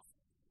people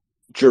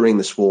during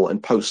this war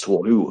and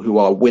post-war who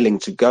are willing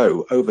to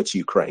go over to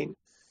Ukraine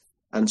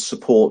and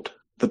support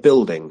the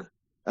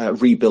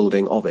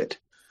rebuilding of it,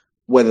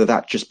 whether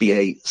that just be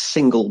a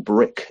single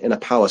brick in a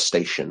power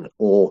station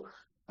or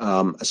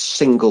a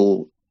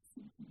single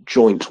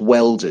joint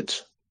welded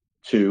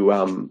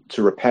to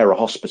repair a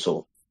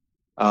hospital.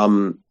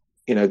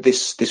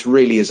 This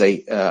really is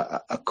a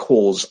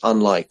cause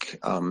unlike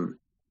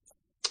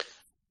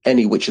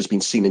any which has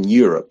been seen in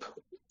Europe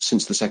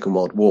since the Second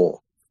World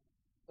War.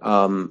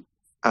 I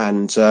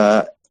think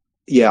a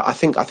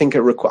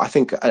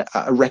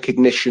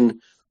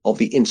recognition of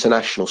the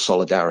international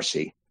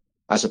solidarity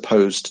as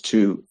opposed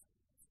to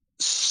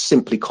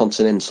simply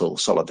continental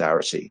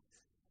solidarity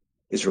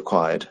is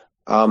required.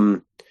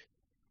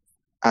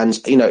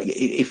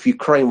 If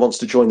Ukraine wants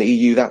to join the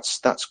EU,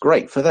 that's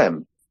great for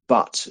them.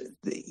 But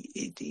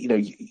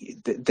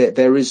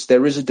there is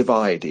a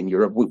divide in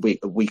Europe.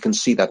 We can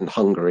see that in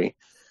Hungary,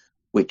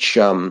 which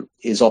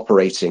is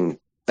operating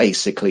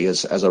basically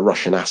as a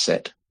Russian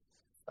asset.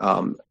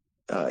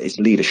 Its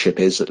leadership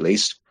is, at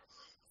least.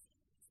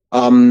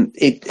 The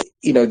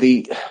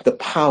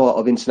power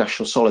of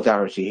international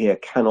solidarity here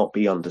cannot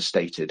be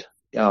understated.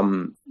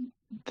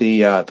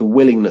 The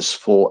willingness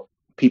for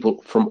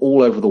people from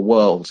all over the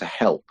world to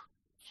help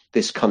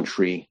this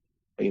country,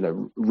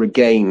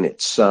 regain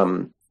its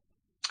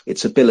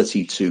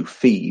ability to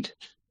feed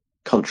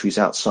countries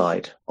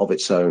outside of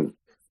its own.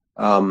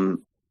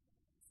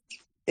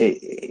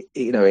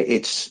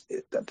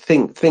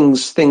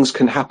 Things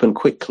can happen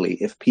quickly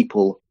if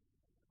people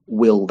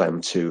will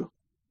them to.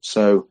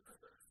 So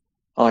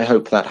I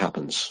hope that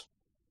happens.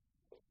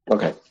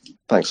 Okay,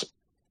 thanks.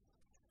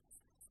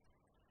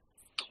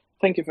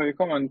 Thank you for your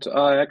comment.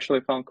 I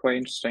actually found quite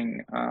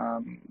interesting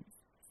a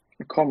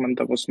comment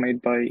that was made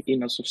by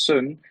Ina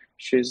Sofsun.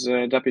 She's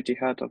deputy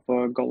head of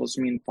Golos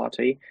Min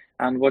party,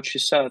 and what she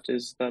said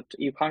is that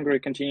if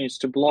Hungary continues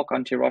to block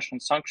anti-Russian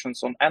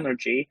sanctions on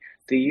energy,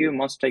 the EU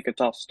must take a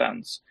tough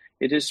stance.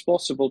 It is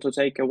possible to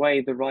take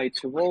away the right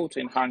to vote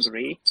in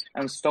Hungary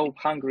and stop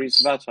Hungary's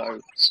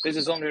veto.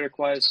 This only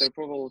requires the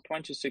approval of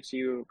 26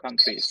 EU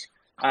countries,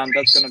 and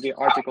that's going to be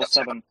Article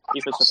 7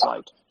 if it's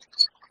applied.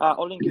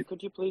 Olinki,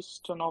 could you please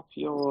turn off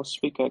your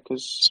speaker,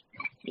 because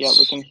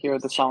we can hear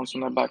the sounds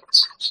in the back.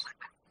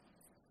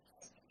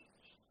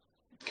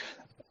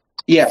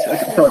 Yes.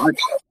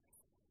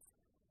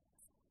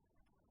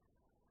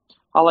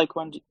 I like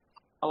Wendy.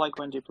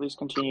 Please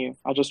continue.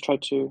 I just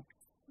tried to.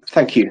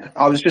 Thank you.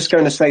 I was just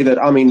going to say that,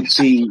 I mean,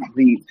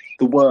 the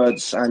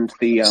words and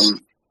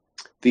the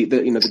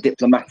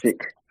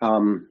diplomatic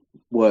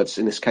words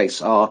in this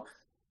case are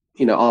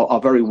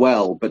very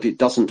well, but it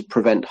doesn't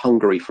prevent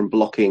Hungary from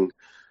blocking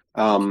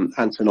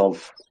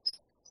Antonov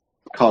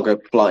cargo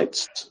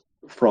flights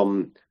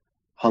from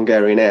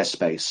Hungarian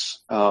airspace,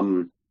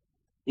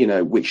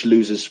 which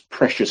loses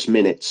precious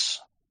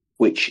minutes,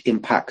 which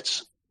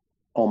impacts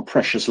on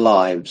precious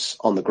lives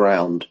on the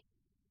ground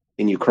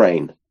in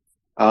Ukraine.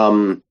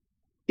 There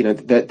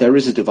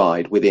is a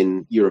divide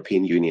within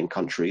European Union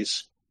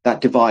countries.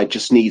 That divide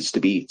just needs to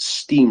be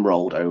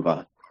steamrolled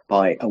over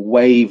by a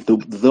wave,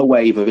 the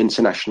wave of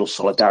international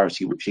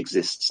solidarity which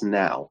exists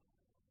now,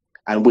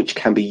 and which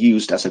can be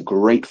used as a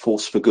great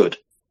force for good.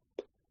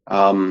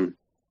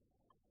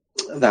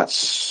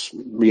 That's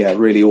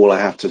really all I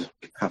have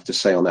to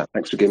say on that.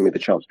 Thanks for giving me the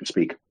chance to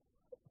speak.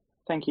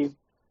 Thank you.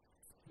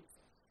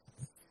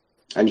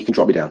 And you can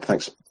drop me down.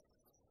 Thanks.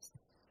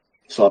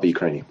 Slava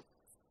Ukrainian.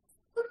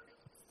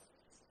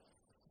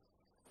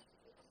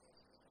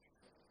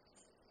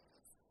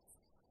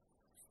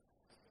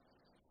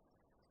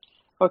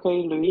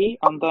 Okay, Louis,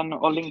 and then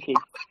Olinki.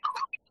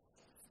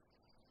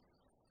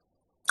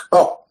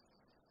 Oh.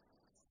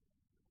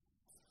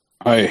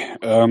 Hi.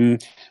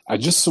 I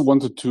just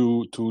wanted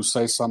to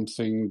say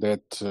something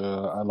that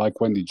I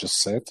like Wendy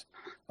just said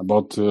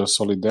about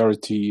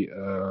solidarity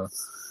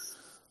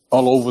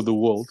all over the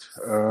world.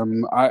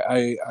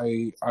 I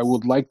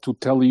would like to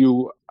tell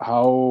you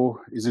how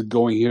is it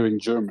going here in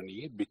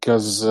Germany,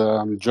 because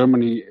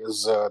Germany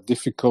is a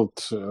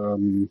difficult.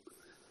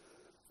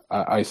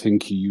 I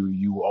think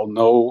you all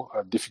know,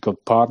 a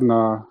difficult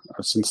partner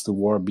since the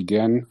war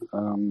began.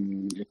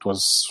 It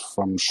was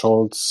from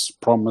Scholz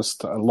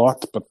promised a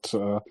lot, but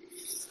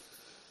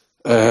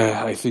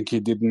I think he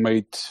didn't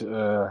make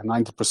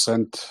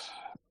 90%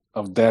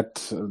 of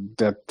that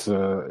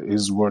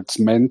is what it's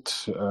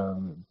meant.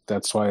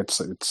 That's why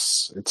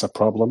it's a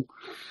problem.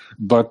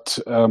 But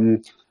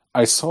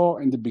I saw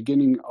in the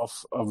beginning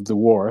of the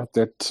war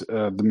that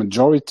the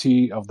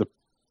majority of the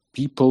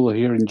people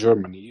here in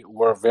Germany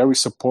were very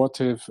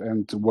supportive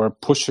and were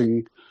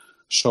pushing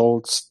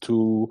Scholz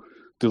to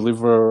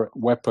deliver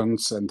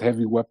weapons and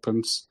heavy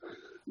weapons.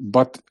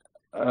 But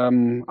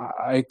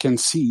I can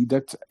see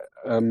that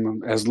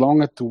as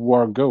long as the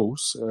war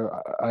goes,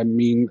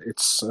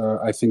 it's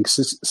I think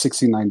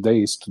 69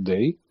 days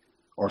today,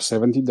 or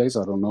 70 days,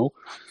 I don't know.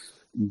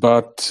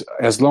 But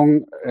as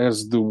long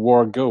as the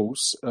war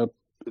goes,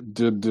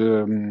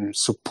 the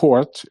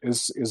support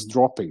is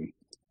dropping,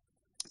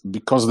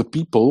 because the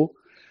people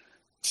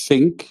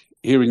think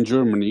here in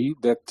Germany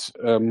that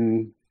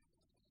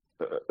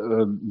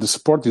the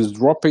support is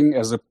dropping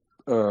as a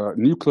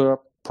nuclear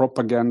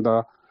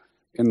propaganda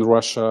in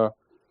Russia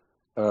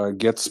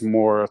gets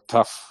more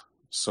tough.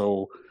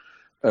 So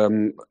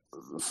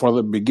for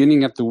the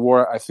beginning of the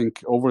war, I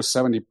think over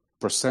 70%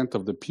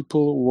 of the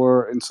people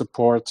were in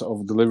support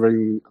of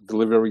delivering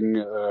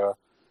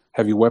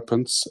heavy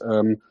weapons.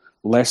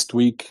 Last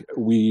week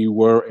we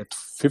were at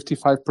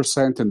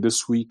 55%, and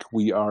this week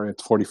we are at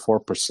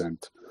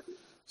 44%.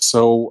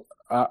 So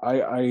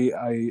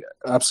I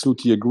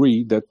absolutely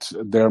agree that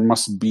there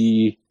must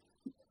be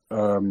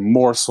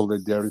more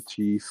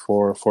solidarity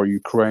for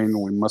Ukraine.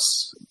 We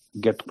must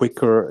get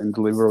quicker in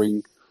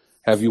delivering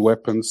heavy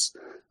weapons.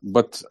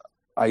 But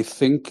I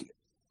think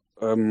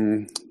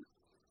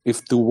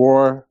if the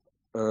war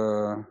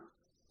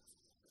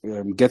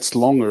gets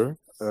longer,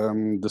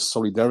 the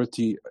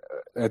solidarity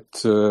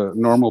at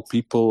normal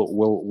people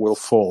will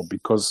fall,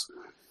 because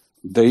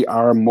they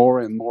are more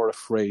and more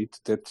afraid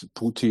that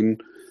Putin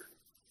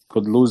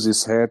could lose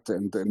his head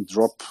and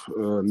drop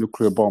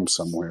nuclear bomb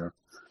somewhere.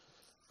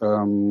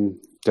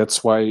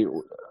 That's why,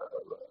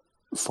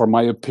 for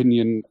my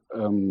opinion,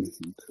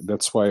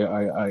 that's why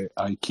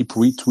I keep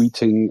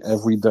retweeting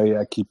every day.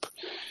 I keep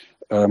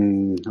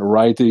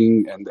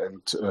writing and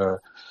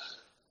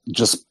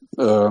just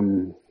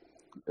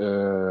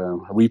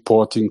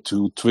reporting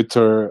to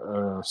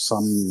Twitter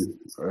some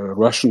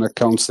Russian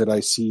accounts that I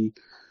see.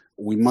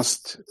 We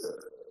must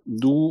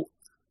do,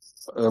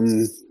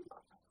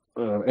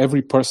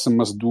 every person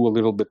must do a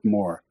little bit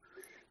more,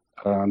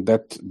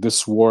 that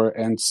this war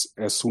ends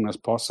as soon as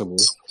possible.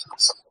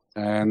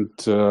 and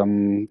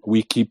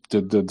we keep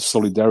the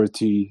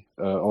solidarity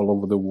all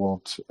over the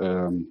world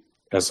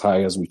as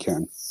high as we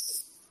can.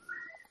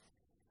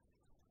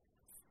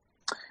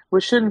 We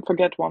shouldn't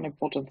forget one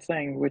important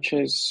thing, which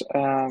is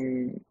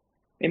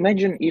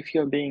imagine if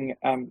you're being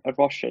a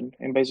Russian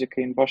and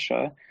basically in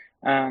Russia,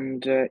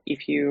 and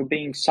if you're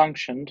being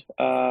sanctioned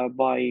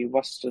by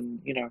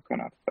Western,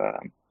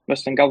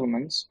 Western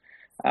governments,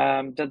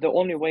 that the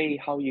only way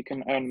how you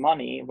can earn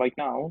money right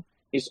now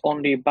is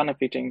only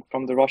benefiting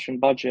from the Russian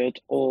budget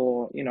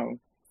or,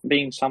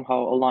 being somehow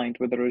aligned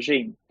with the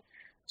regime.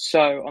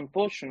 So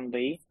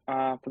unfortunately,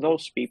 for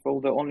those people,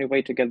 the only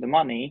way to get the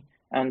money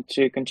and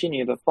to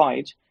continue the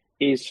fight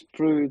is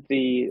through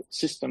the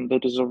system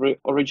that is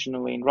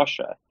originally in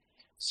Russia.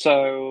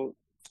 So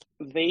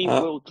they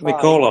will try.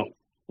 Mikola.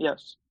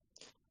 Yes.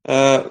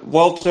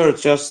 Walter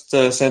just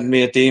sent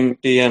me a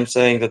DM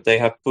saying that they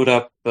have put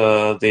up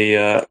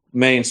the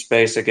main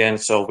space again,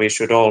 so we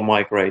should all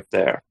migrate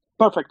there.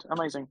 Perfect.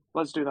 Amazing.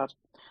 Let's do that.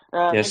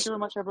 Yes. Thank you very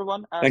much,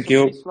 everyone. Thank so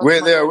you. please, let's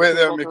Wait there, migrate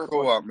to Walter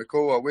Mikola.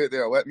 Mikola, wait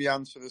there. Let me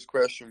answer this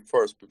question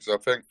first, because I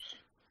think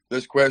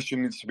this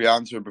question needs to be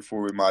answered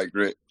before we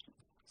migrate.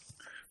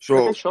 So,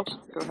 Okay, sure.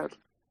 Go ahead.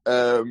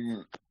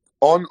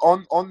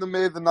 On the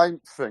May the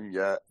 9th thing,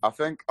 yeah, I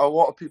think a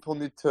lot of people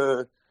need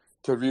to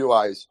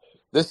realise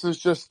this is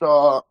just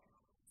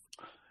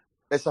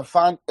it's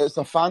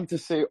a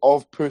fantasy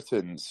of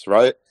Putin's,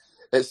 right?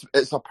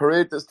 It's a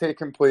parade that's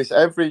taking place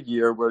every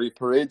year where he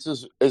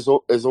parades his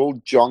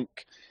old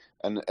junk,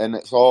 and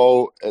it's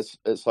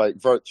like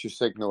virtue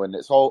signaling.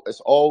 It's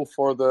all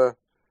for the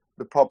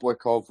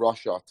public of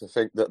Russia to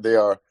think that they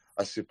are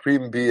a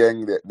supreme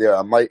being, that they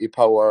are a mighty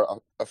power,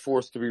 a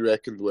force to be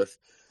reckoned with.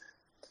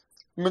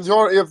 The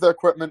majority of the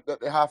equipment that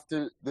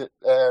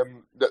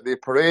that they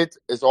parade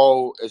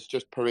is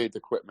just parade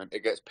equipment.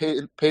 It gets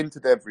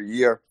painted every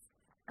year,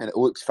 and it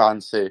looks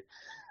fancy,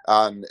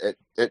 and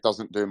it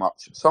doesn't do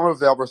much. Some of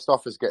the other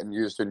stuff is getting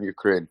used in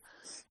Ukraine.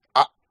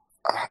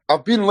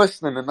 I've been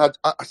listening, and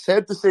I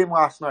said the same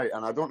last night,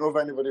 and I don't know if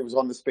anybody was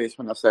on the space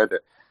when I said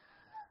it.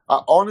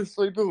 I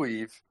honestly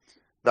believe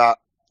that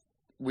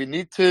we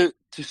need to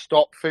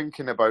stop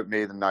thinking about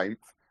May the 9th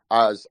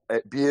as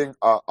it being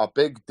a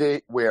big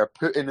date where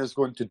Putin is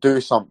going to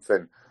do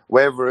something,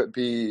 whether it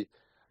be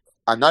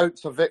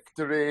announce a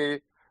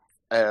victory.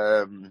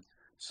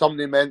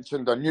 Somebody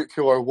mentioned a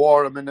nuclear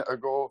war a minute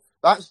ago.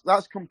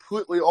 That's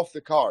completely off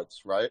the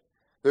cards, right?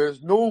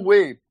 There's no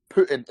way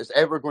Putin is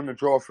ever going to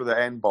draw for the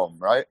N-bomb,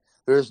 right?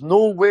 There's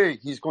no way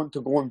he's going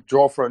to go and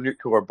draw for a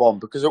nuclear bomb,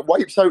 because it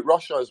wipes out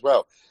Russia as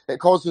well. It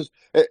causes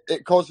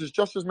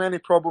just as many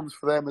problems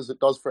for them as it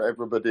does for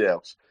everybody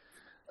else.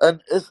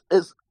 And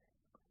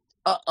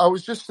I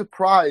was just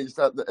surprised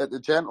at the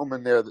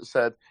gentleman there that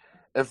said,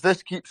 if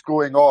this keeps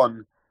going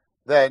on,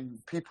 then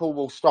people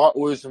will start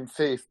losing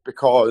faith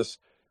because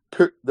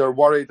they're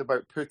worried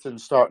about Putin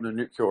starting a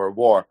nuclear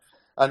war.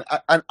 And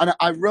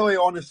I really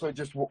honestly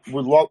just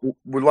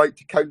would like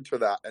to counter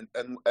that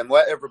and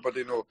let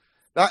everybody know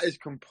that is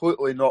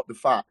completely not the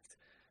fact.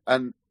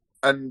 And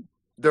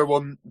there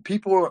will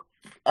people,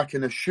 I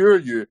can assure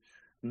you,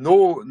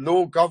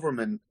 no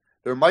government.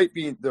 There might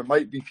be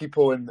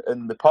people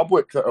in the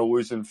public that are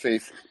losing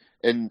faith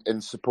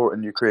in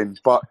supporting Ukraine,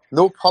 but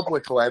no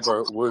public will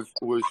ever lose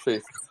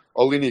faith.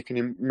 Olini, can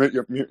you mute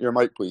your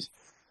mic, please?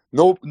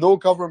 No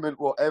government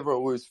will ever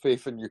lose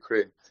faith in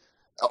Ukraine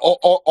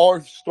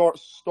or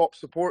stop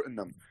supporting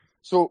them.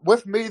 So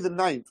with May the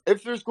 9th,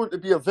 if there's going to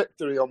be a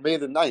victory on May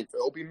the 9th,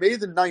 it'll be May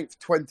the 9th,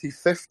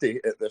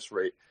 2050 at this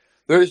rate.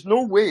 There is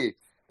no way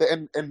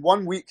that in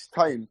 1 week's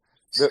time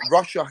that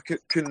Russia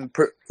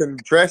can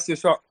dress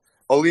this up.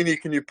 Olini,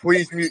 can you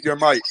please mute your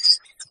mic?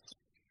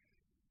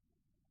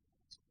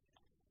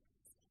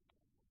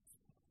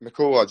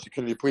 Mikola,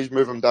 can you please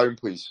move him down,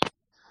 please?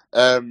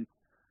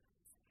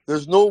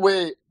 There's no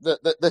way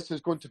that this is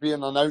going to be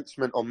an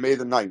announcement on May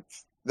the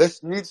 9th.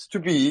 This needs to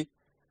be,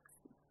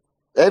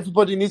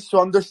 everybody needs to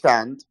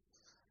understand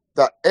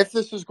that if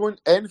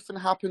anything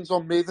happens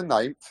on May the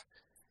 9th,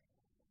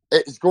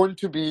 it's going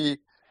to be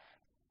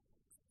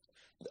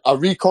a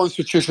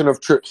reconstitution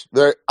of troops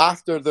there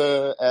after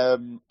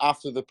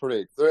the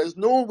parade. There is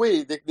no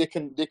way they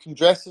can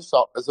dress this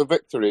up as a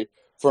victory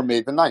for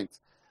May the 9th.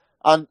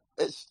 And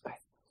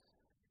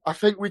I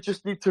think we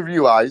just need to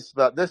realise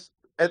that this,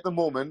 at the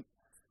moment,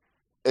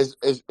 is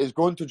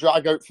going to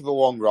drag out for the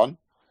long run.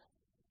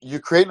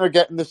 Ukraine are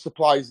getting the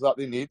supplies that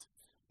they need.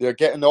 They're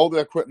getting all the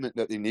equipment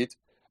that they need.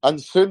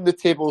 And soon the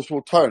tables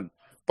will turn.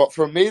 But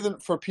for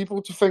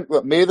people to think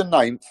that May the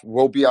 9th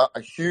will be a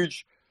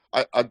huge,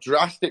 a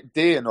drastic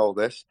day in all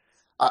this,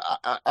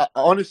 I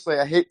honestly,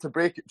 I hate to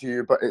break it to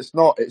you, but it's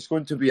not. It's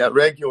going to be a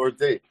regular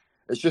day.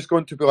 It's just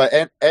going to be like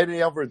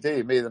any other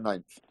day, May the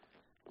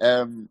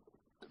 9th.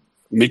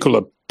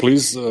 Mikola,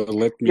 please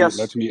let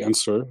Yes. me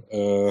answer.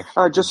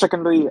 Just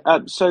secondly,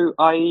 so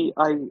I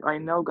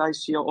know,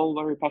 guys, you're all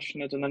very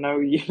passionate, and I know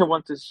you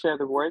want to share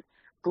the word.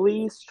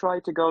 Please try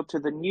to go to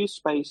the new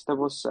space that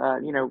was,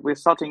 we're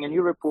starting a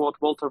new report,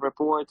 Walter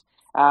Report.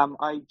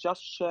 I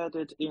just shared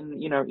it in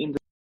the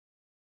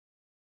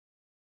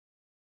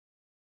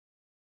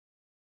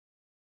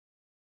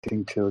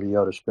waiting till the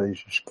other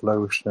space is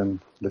closed and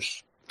the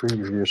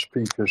previous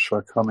speakers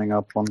are coming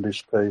up on this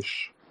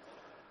space.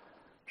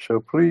 So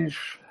please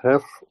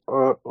have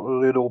a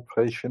little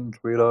patience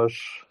with us.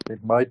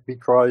 It might be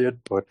quiet,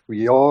 but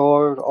we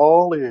are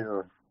all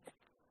here.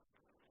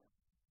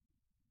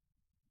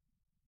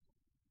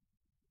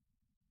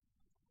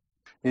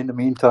 In the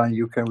meantime,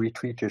 you can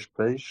retweet this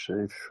page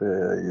if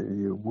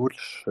you would.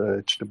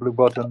 It's the blue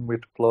button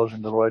with the plus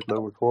in the right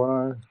lower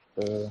corner.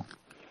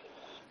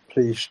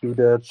 Please do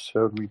that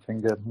so we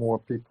can get more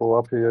people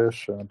up here.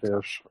 So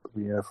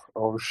we have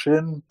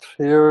Osint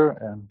here,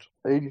 and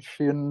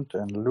Ancient,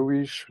 and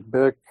Louis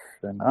back,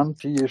 and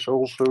Auntie is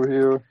also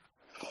here.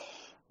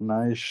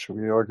 Nice,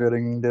 we are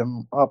getting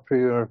them up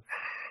here.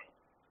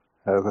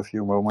 Have a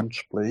few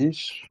moments,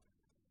 please.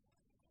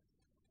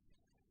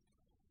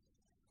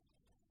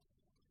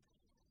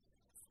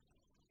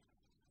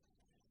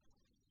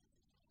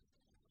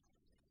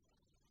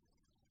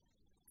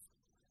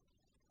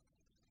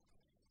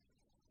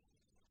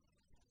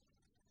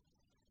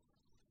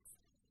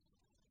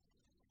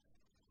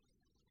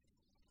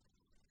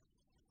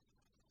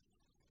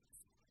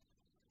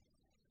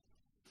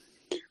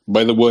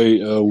 By the way,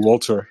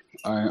 Walter,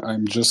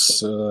 I'm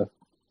just. Are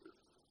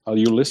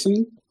you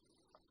listening?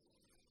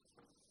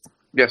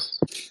 Yes.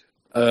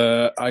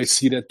 I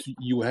see that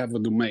you have a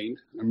domain,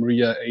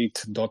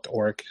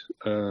 maria8.org.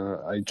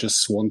 I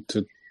just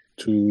wanted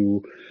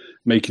to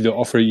make you the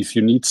offer if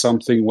you need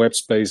something, web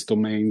space,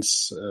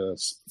 domains,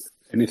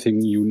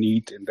 anything you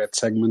need in that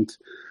segment,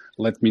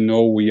 let me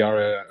know. We are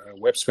a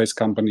web space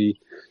company,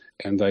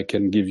 and I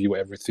can give you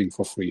everything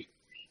for free.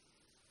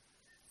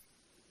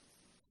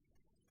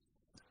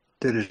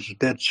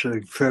 That's a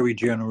very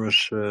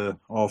generous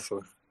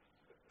offer.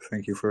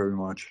 Thank you very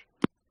much.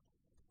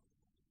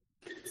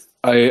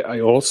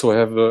 I also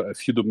have a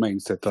few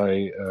domains that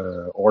I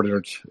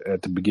ordered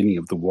at the beginning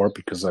of the war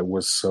because I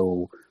was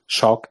so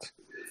shocked.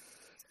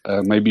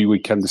 Maybe we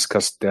can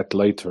discuss that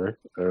later.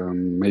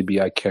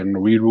 Maybe I can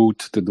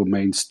reroute the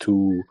domains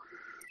to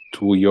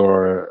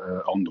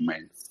your own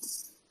domain.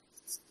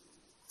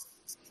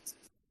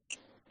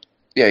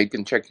 Yeah, you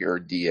can check your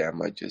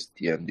DM. I just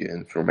DM'd you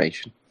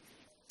information.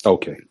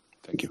 Okay,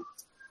 thank you.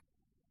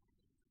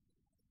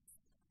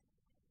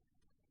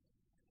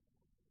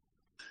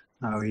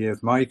 Now we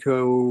have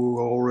Maiko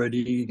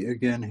already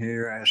again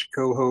here as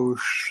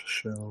co-host,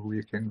 so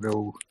we can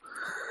go.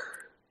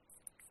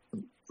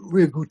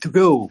 We're good to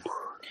go.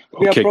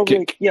 Okay,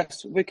 probably,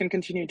 yes, we can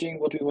continue doing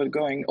what we were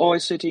going. Or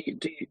City,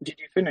 did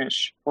you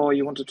finish? Or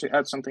you wanted to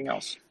add something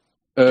else?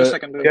 Just a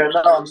second. Yeah,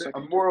 no,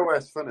 I'm more or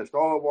less finished.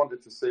 All I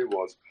wanted to say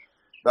was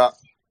that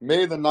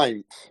May the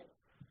 9th,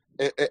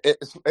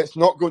 it's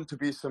not going to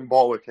be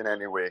symbolic in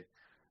any way.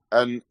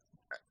 And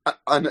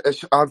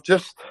I've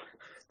just,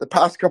 the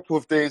past couple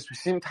of days, we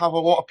seem to have a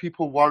lot of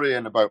people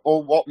worrying about,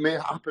 what may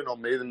happen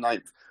on May the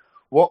 9th?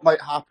 What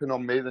might happen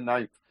on May the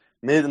 9th?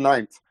 May the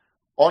 9th.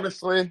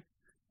 Honestly,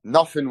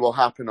 nothing will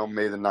happen on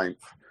May the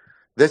 9th.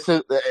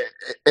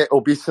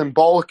 It'll be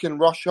symbolic in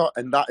Russia,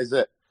 and that is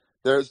it.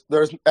 There's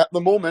at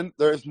the moment,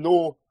 there is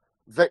no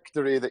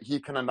victory that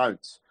he can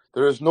announce.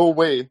 There is no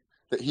way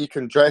that he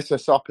can dress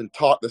this up and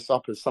tart this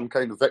up as some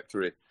kind of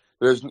victory.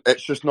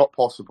 It's just not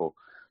possible.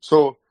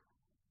 So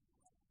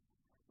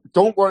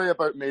don't worry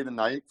about May the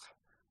 9th,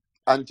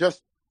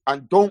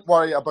 and don't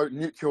worry about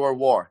nuclear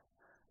war.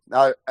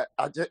 Now,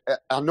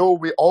 I know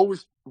we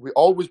always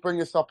bring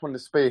this up on the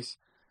space,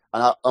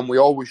 and we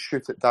always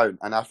shoot it down.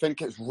 And I think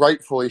it's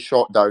rightfully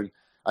shot down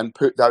and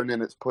put down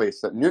in its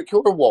place. That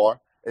nuclear war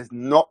is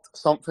not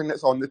something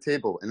that's on the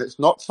table, and it's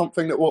not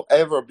something that will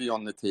ever be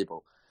on the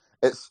table.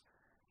 It's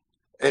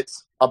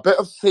a bit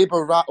of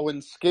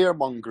saber-rattling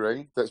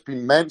scaremongering that's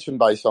been mentioned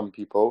by some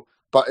people,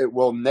 but it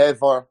will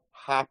never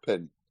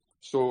happen.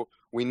 So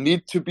we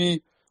need to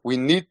be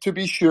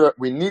sure.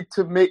 We need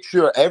to make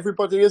sure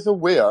everybody is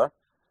aware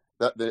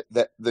that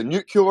the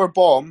nuclear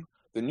bomb,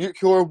 the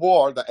nuclear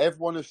war that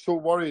everyone is so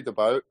worried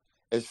about,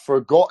 is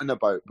forgotten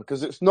about,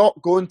 because it's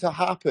not going to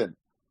happen.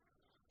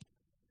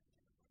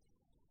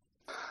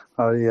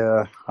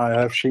 I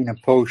have seen a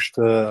post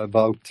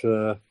about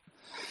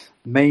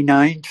May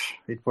 9th.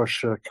 It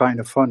was kind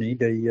of funny.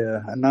 They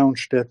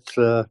announced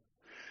that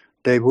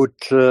they would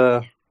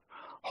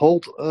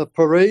hold a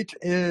parade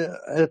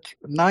at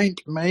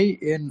 9th May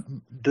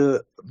in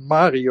the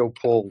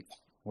Mariupol.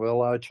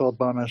 Well, I thought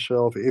by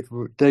myself, if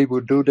they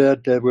would do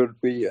that, that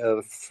would be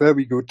a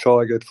very good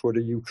target for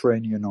the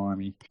Ukrainian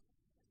army.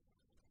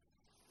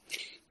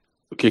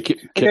 Okay,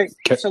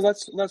 so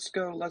let's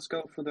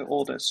go for the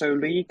order. So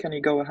Lee, can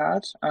you go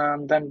ahead?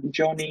 Then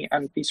Johnny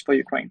and Peace for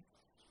Ukraine.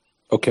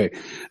 Okay,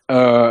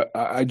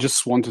 I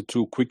just wanted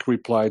to quick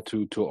reply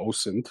to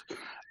Osint.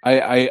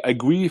 I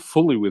agree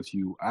fully with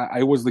you.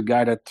 I was the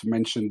guy that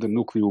mentioned the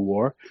nuclear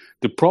war.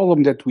 The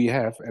problem that we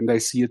have, and I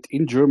see it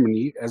in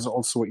Germany as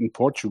also in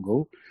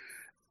Portugal,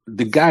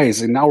 the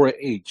guys in our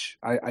age,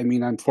 I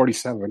mean, I'm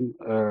 47,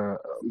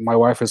 my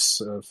wife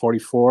is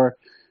 44,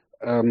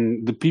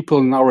 the people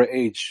in our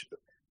age,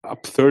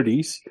 up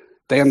 30s,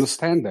 They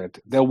understand that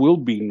there will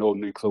be no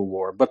nuclear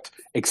war, but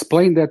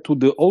explain that to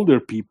the older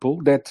people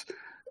that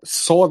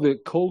saw the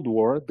Cold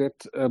War, that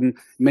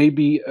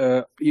maybe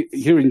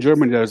here in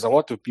Germany there's a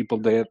lot of people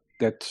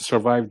that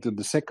survived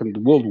the Second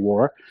World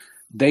War.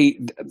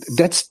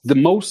 That's the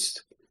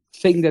most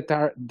thing that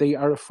they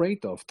are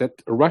afraid of, that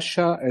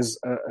Russia as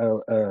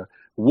a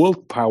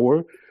world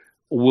power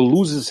will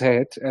lose its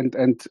head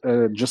and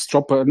just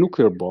drop a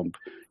nuclear bomb.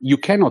 You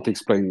cannot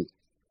explain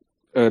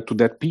to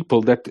that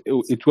people that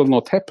it will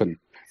not happen,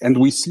 and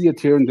we see it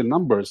here in the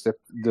numbers that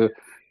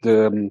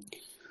the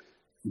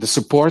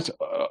support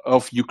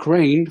of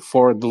Ukraine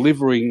for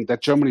delivering,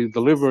 that Germany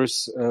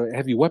delivers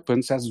heavy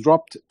weapons, has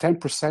dropped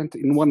 10%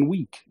 in 1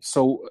 week.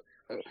 So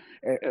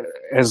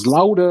as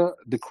louder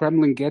the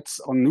Kremlin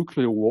gets on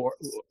nuclear war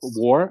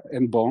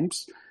and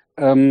bombs,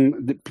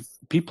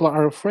 people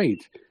are afraid.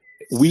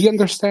 We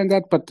understand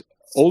that, but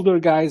older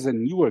guys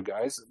and newer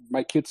guys,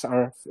 my kids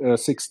are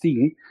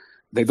 16,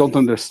 they don't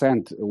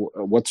understand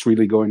what's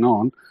really going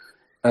on.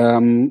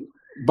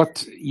 But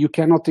you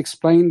cannot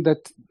explain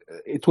that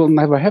it will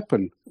never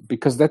happen,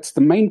 because that's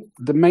the main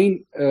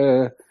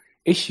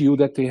issue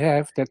that they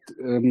have, that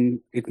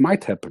it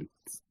might happen.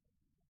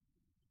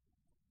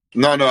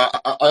 No,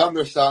 I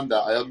understand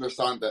that. I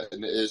understand that,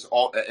 and it is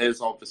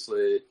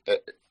obviously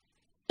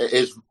it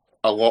is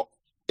a lot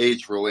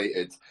age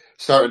related.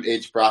 Certain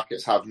age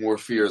brackets have more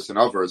fears than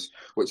others,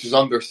 which is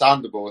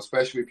understandable,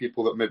 especially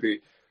people that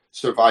maybe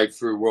survived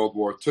through World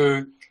War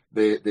II.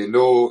 They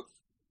know.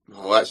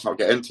 Well, let's not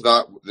get into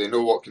that. They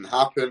know what can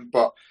happen,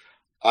 but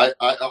I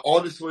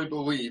honestly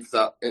believe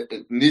that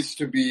it needs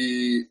to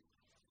be.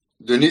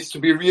 There needs to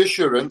be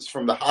reassurance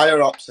from the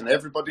higher ups and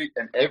everybody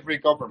in every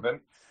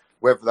government,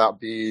 whether that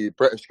be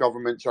British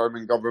government,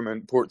 German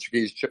government,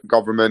 Portuguese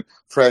government,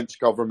 French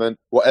government,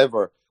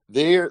 whatever.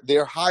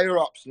 Their higher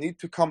ups need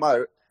to come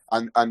out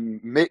and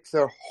make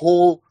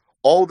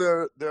all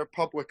their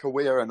public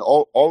aware, and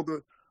all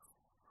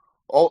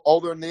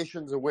their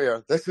nations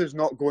aware. This is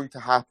not going to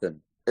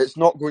happen. It's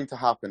not going to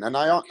happen. And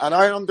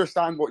I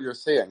understand what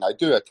you're saying. I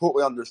do. I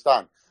totally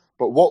understand.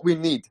 But what we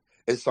need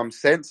is some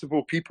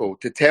sensible people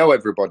to tell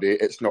everybody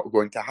it's not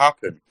going to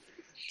happen.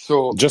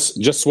 So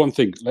just one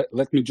thing.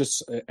 Let me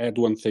just add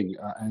one thing,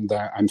 and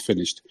I'm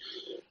finished.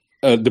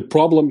 The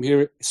problem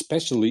here,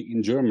 especially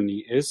in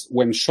Germany, is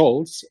when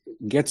Scholz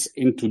gets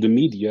into the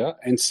media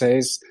and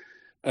says,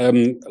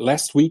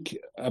 last week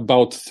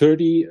about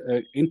 30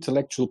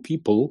 intellectual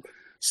people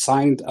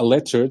signed a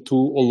letter to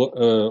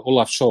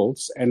Olaf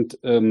Scholz and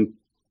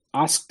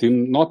asked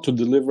him not to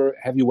deliver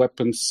heavy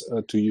weapons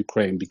to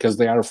Ukraine because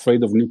they are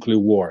afraid of nuclear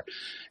war.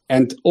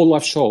 And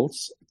Olaf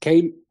Scholz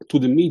came to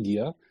the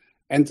media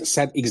and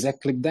said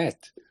exactly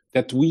that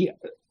we,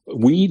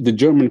 the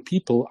German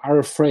people, are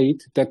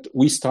afraid that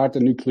we start a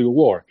nuclear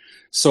war.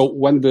 So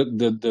when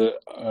the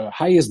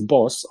highest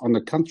boss on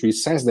the country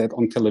says that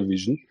on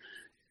television,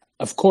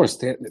 of course,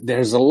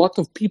 there's a lot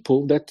of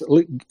people that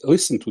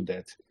listen to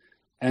that.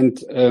 And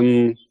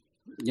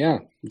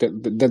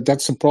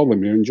that's a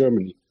problem here in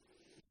Germany.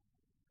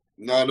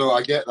 No,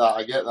 I get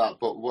that.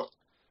 But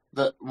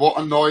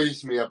what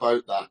annoys me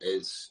about that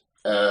is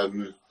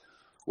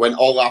when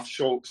Olaf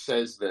Scholz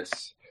says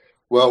this.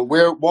 Well,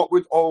 what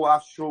would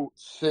Olaf Scholz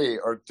say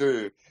or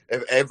do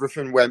if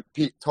everything went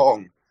Pete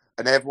Tong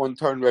and everyone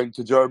turned around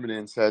to Germany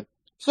and said,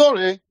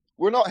 "Sorry,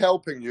 we're not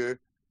helping you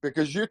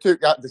because you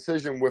took that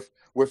decision with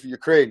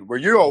Ukraine, where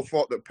you all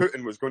thought that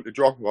Putin was going to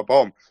drop a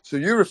bomb, so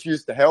you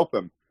refused to help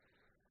him."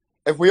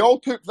 If we all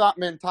took that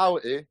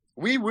mentality,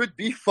 we would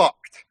be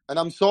fucked. And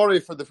I'm sorry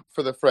for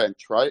the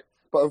French, right?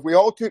 But if we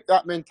all took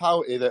that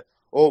mentality that,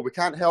 oh, we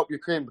can't help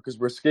Ukraine because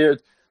we're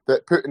scared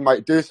that Putin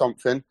might do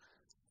something,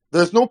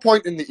 there's no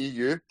point in the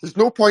EU, there's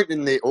no point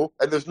in NATO,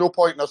 and there's no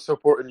point in us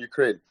supporting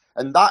Ukraine.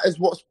 And that is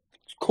what's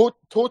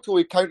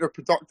totally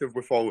counterproductive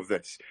with all of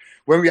this.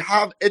 When we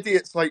have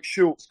idiots like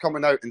Schultz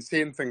coming out and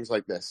saying things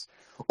like this,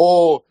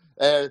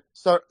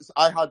 sir,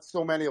 I had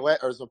so many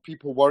letters of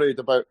people worried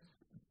about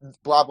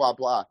blah, blah,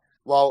 blah.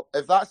 Well,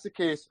 if that's the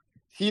case,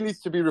 he needs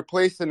to be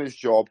replaced in his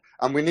job,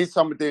 and we need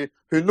somebody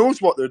who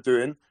knows what they're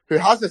doing, who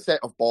has a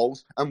set of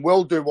balls, and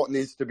will do what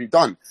needs to be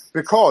done.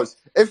 Because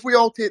if we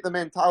all take the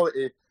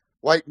mentality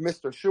like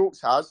Mr. Schultz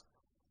has,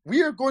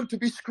 we are going to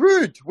be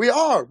screwed. We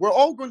are. We're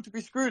all going to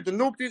be screwed, and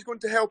nobody's going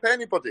to help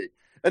anybody.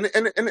 And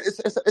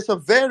it's a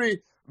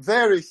very,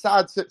 very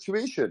sad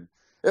situation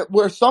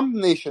where some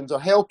nations are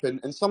helping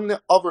and some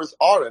others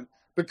aren't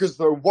because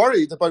they're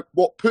worried about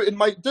what Putin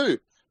might do.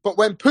 But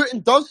when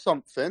Putin does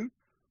something,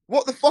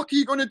 what the fuck are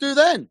you going to do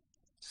then?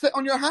 Sit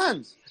on your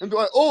hands and be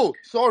like, oh,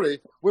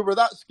 sorry, we were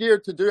that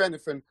scared to do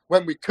anything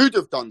when we could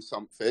have done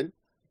something.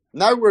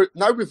 Now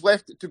we've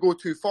left it to go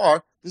too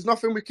far. There's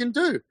nothing we can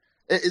do.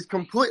 It is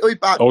completely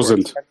backwards.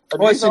 Two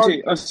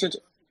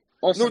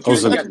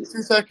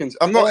seconds.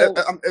 I'm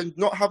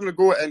not having a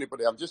go at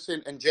anybody. I'm just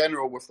saying in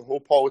general with the whole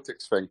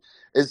politics thing.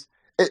 It's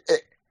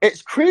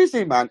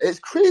crazy, man. It's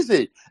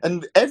crazy.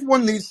 And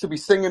everyone needs to be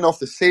singing off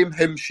the same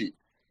hymn sheet.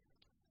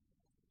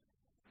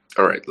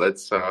 All right,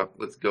 let's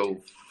go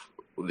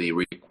the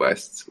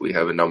requests. We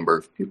have a number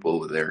of people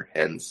with their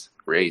hands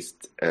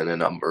raised and a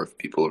number of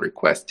people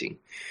requesting.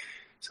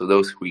 So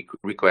those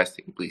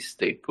requesting, please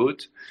stay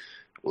put.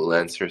 We'll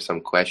answer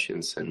some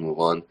questions and move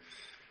on.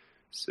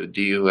 So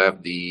do you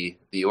have the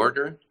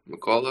order,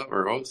 Mykola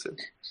or Olsen?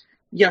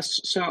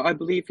 Yes, so I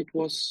believe it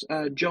was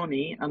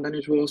Johnny, and then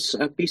it was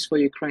Peace for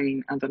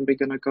Ukraine, and then we're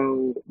gonna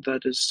go,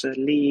 that is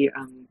Lee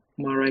and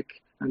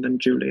Marek, and then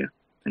Julia.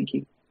 Thank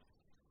you.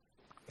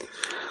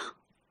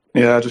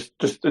 Yeah, just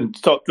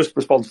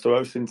response to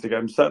Osin's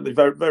again. Certainly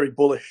very, very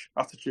bullish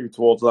attitude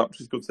towards that,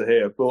 which is good to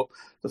hear. But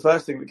the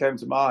first thing that came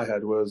to my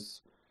head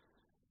was,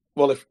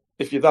 well,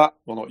 if you're that,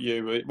 well, not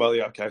you, well,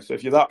 yeah, okay. So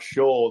if you're that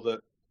sure that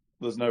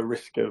there's no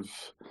risk of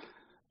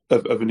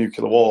a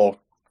nuclear war,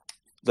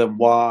 then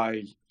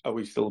why are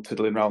we still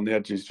tiddling around the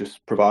edges,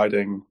 just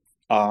providing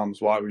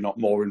arms? Why are we not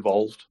more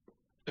involved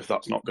if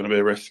that's not going to be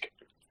a risk?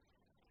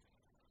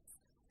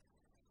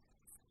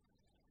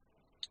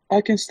 I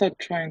can start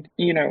trying,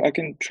 I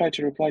can try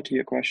to reply to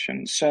your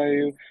question.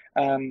 So,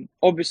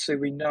 obviously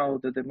we know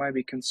that there might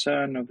be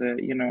concern of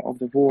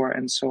the war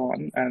and so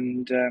on,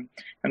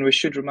 and we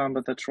should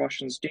remember that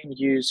Russians didn't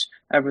use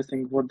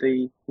everything what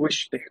they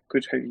wish they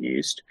could have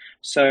used.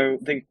 So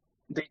they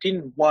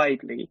didn't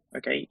widely,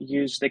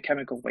 use the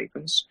chemical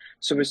weapons.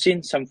 So we've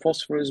seen some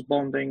phosphorus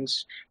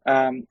bombings.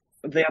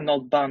 They are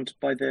not banned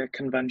by the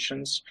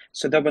conventions,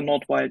 so they were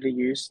not widely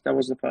used. That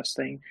was the first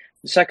thing.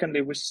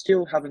 Secondly, we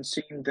still haven't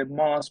seen the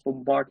mass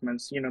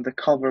bombardments, the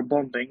cover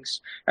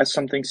bombings, as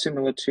something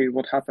similar to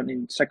what happened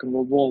in Second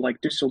World War, like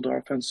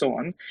Dusseldorf and so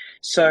on.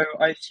 So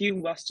I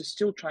assume West is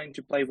still trying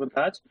to play with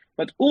that.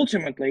 But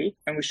ultimately,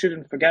 and we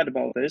shouldn't forget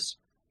about this,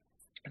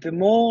 the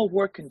more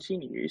war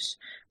continues,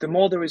 the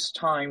more there is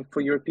time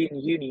for European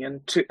Union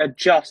to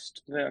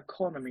adjust their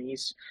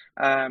economies,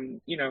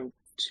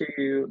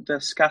 to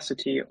the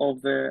scarcity of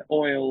the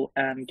oil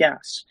and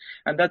gas.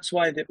 And that's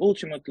why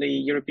ultimately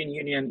European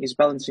Union is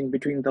balancing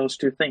between those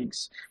two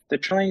things. They're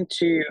trying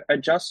to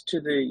adjust to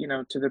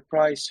the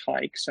price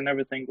hikes and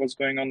everything what's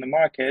going on in the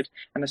market,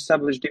 and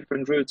establish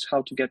different routes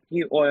how to get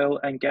new oil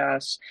and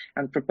gas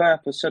and prepare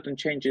for certain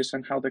changes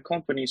in how the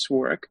companies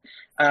work.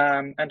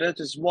 And that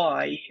is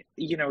why,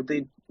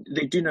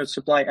 they do not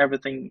supply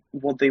everything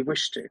what they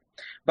wish to.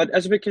 But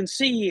as we can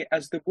see,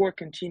 as the war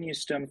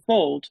continues to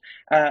unfold,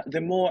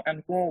 the more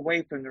and more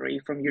weaponry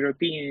from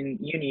European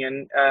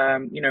Union,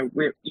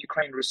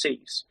 Ukraine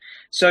receives.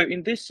 So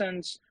in this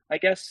sense, I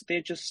guess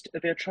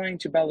they're trying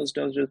to balance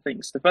those two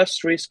things. The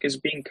first risk is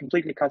being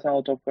completely cut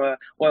out of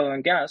oil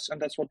and gas,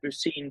 and that's what we've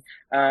seen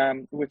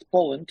with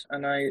Poland,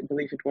 and I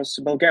believe it was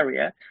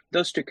Bulgaria.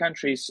 Those two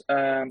countries,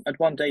 at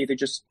one day,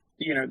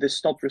 they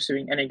stopped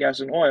receiving any gas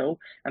and oil,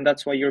 and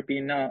that's why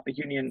European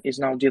Union is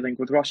now dealing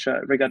with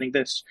Russia regarding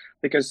this,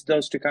 because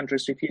those two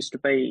countries refuse to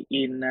pay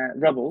in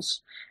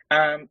rubles,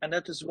 and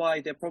that is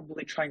why they're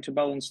probably trying to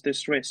balance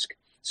this risk.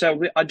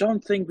 So I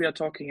don't think we are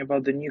talking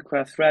about the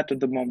nuclear threat at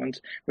the moment.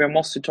 We are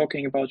mostly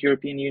talking about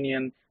European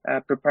Union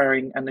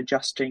preparing and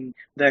adjusting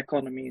their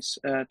economies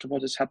to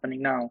what is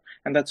happening now.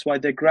 And that's why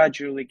they're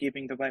gradually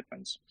giving the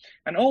weapons.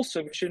 And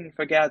also, we shouldn't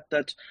forget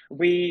that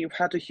we've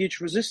had a huge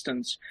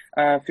resistance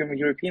from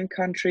European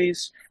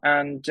countries,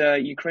 and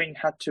Ukraine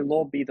had to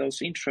lobby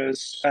those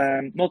interests,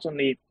 not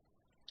only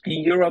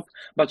in Europe,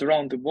 but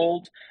around the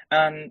world.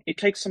 And it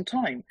takes some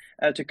time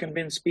to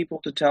convince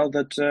people to tell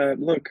that,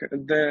 look,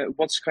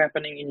 what's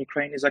happening in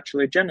Ukraine is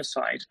actually a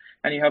genocide,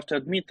 and you have to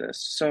admit this.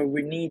 So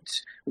we need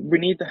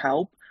the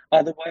help,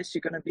 otherwise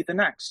you're going to be the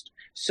next.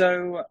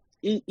 So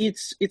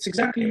it's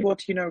exactly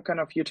what,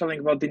 you're telling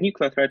about the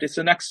nuclear threat. It's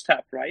the next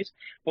step, right?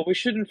 But we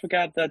shouldn't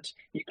forget that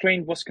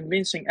Ukraine was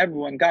convincing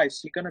everyone,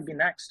 guys, you're going to be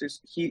next.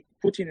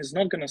 Putin is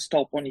not going to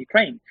stop on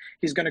Ukraine.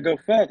 He's going to go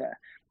further.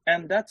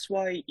 And that's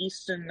why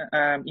Eastern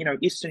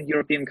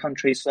European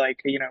countries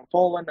like,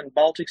 Poland and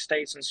Baltic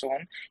states and so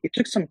on, it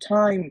took some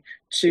time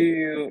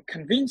to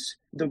convince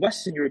the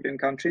Western European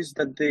countries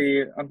that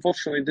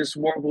unfortunately this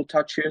war will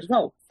touch you as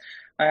well.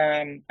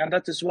 And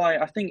that is why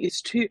I think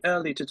it's too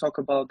early to talk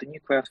about the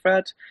nuclear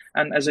threat.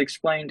 And as I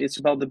explained, it's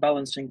about the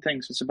balancing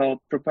things. It's about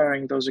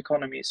preparing those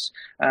economies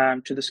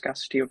to the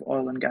scarcity of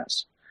oil and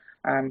gas.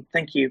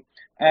 Thank you.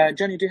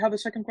 Jenny, do you have a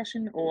second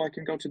question, or I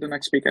can go to the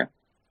next speaker?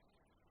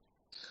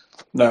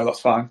 No, that's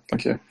fine.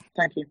 Thank you.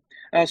 Thank you.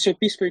 So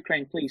Peace for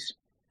Ukraine, please.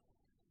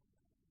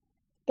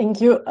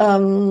 Thank you.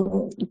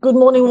 Good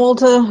morning,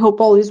 Walter. Hope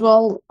all is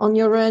well on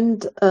your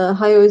end.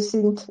 Hi,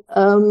 Oisin.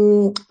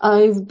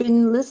 I've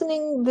been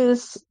listening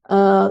this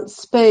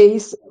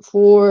space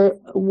for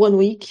 1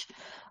 week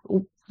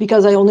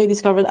because I only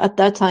discovered at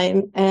that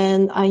time,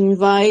 and I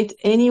invite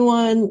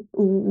anyone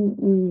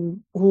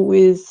who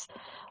is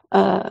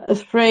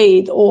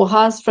afraid or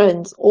has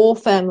friends or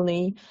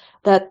family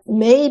that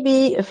may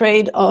be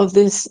afraid of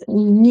this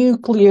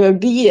nuclear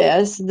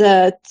BS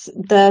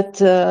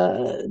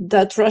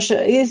that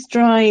Russia is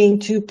trying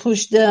to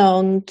push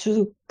down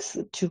to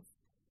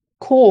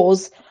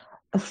cause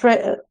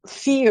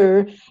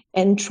fear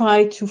and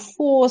try to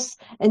force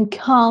and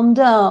calm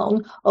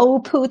down.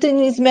 Oh,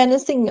 Putin is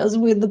menacing us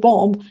with the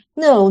bomb.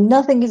 No,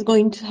 nothing is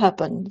going to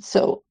happen.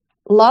 So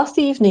last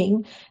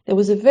evening, there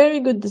was a very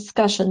good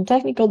discussion,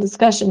 technical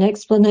discussion,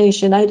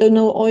 explanation. I don't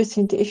know,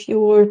 Oysind, if you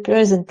were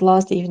present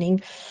last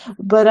evening,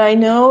 but I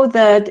know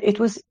that it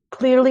was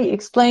clearly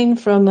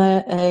explained from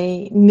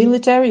a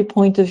military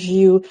point of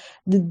view,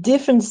 the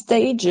different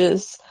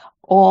stages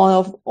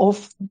of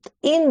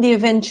in the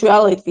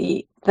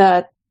eventuality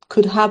that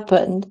could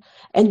happen,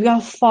 and we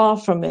are far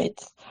from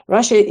it.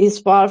 Russia is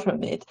far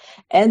from it,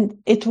 and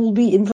it will be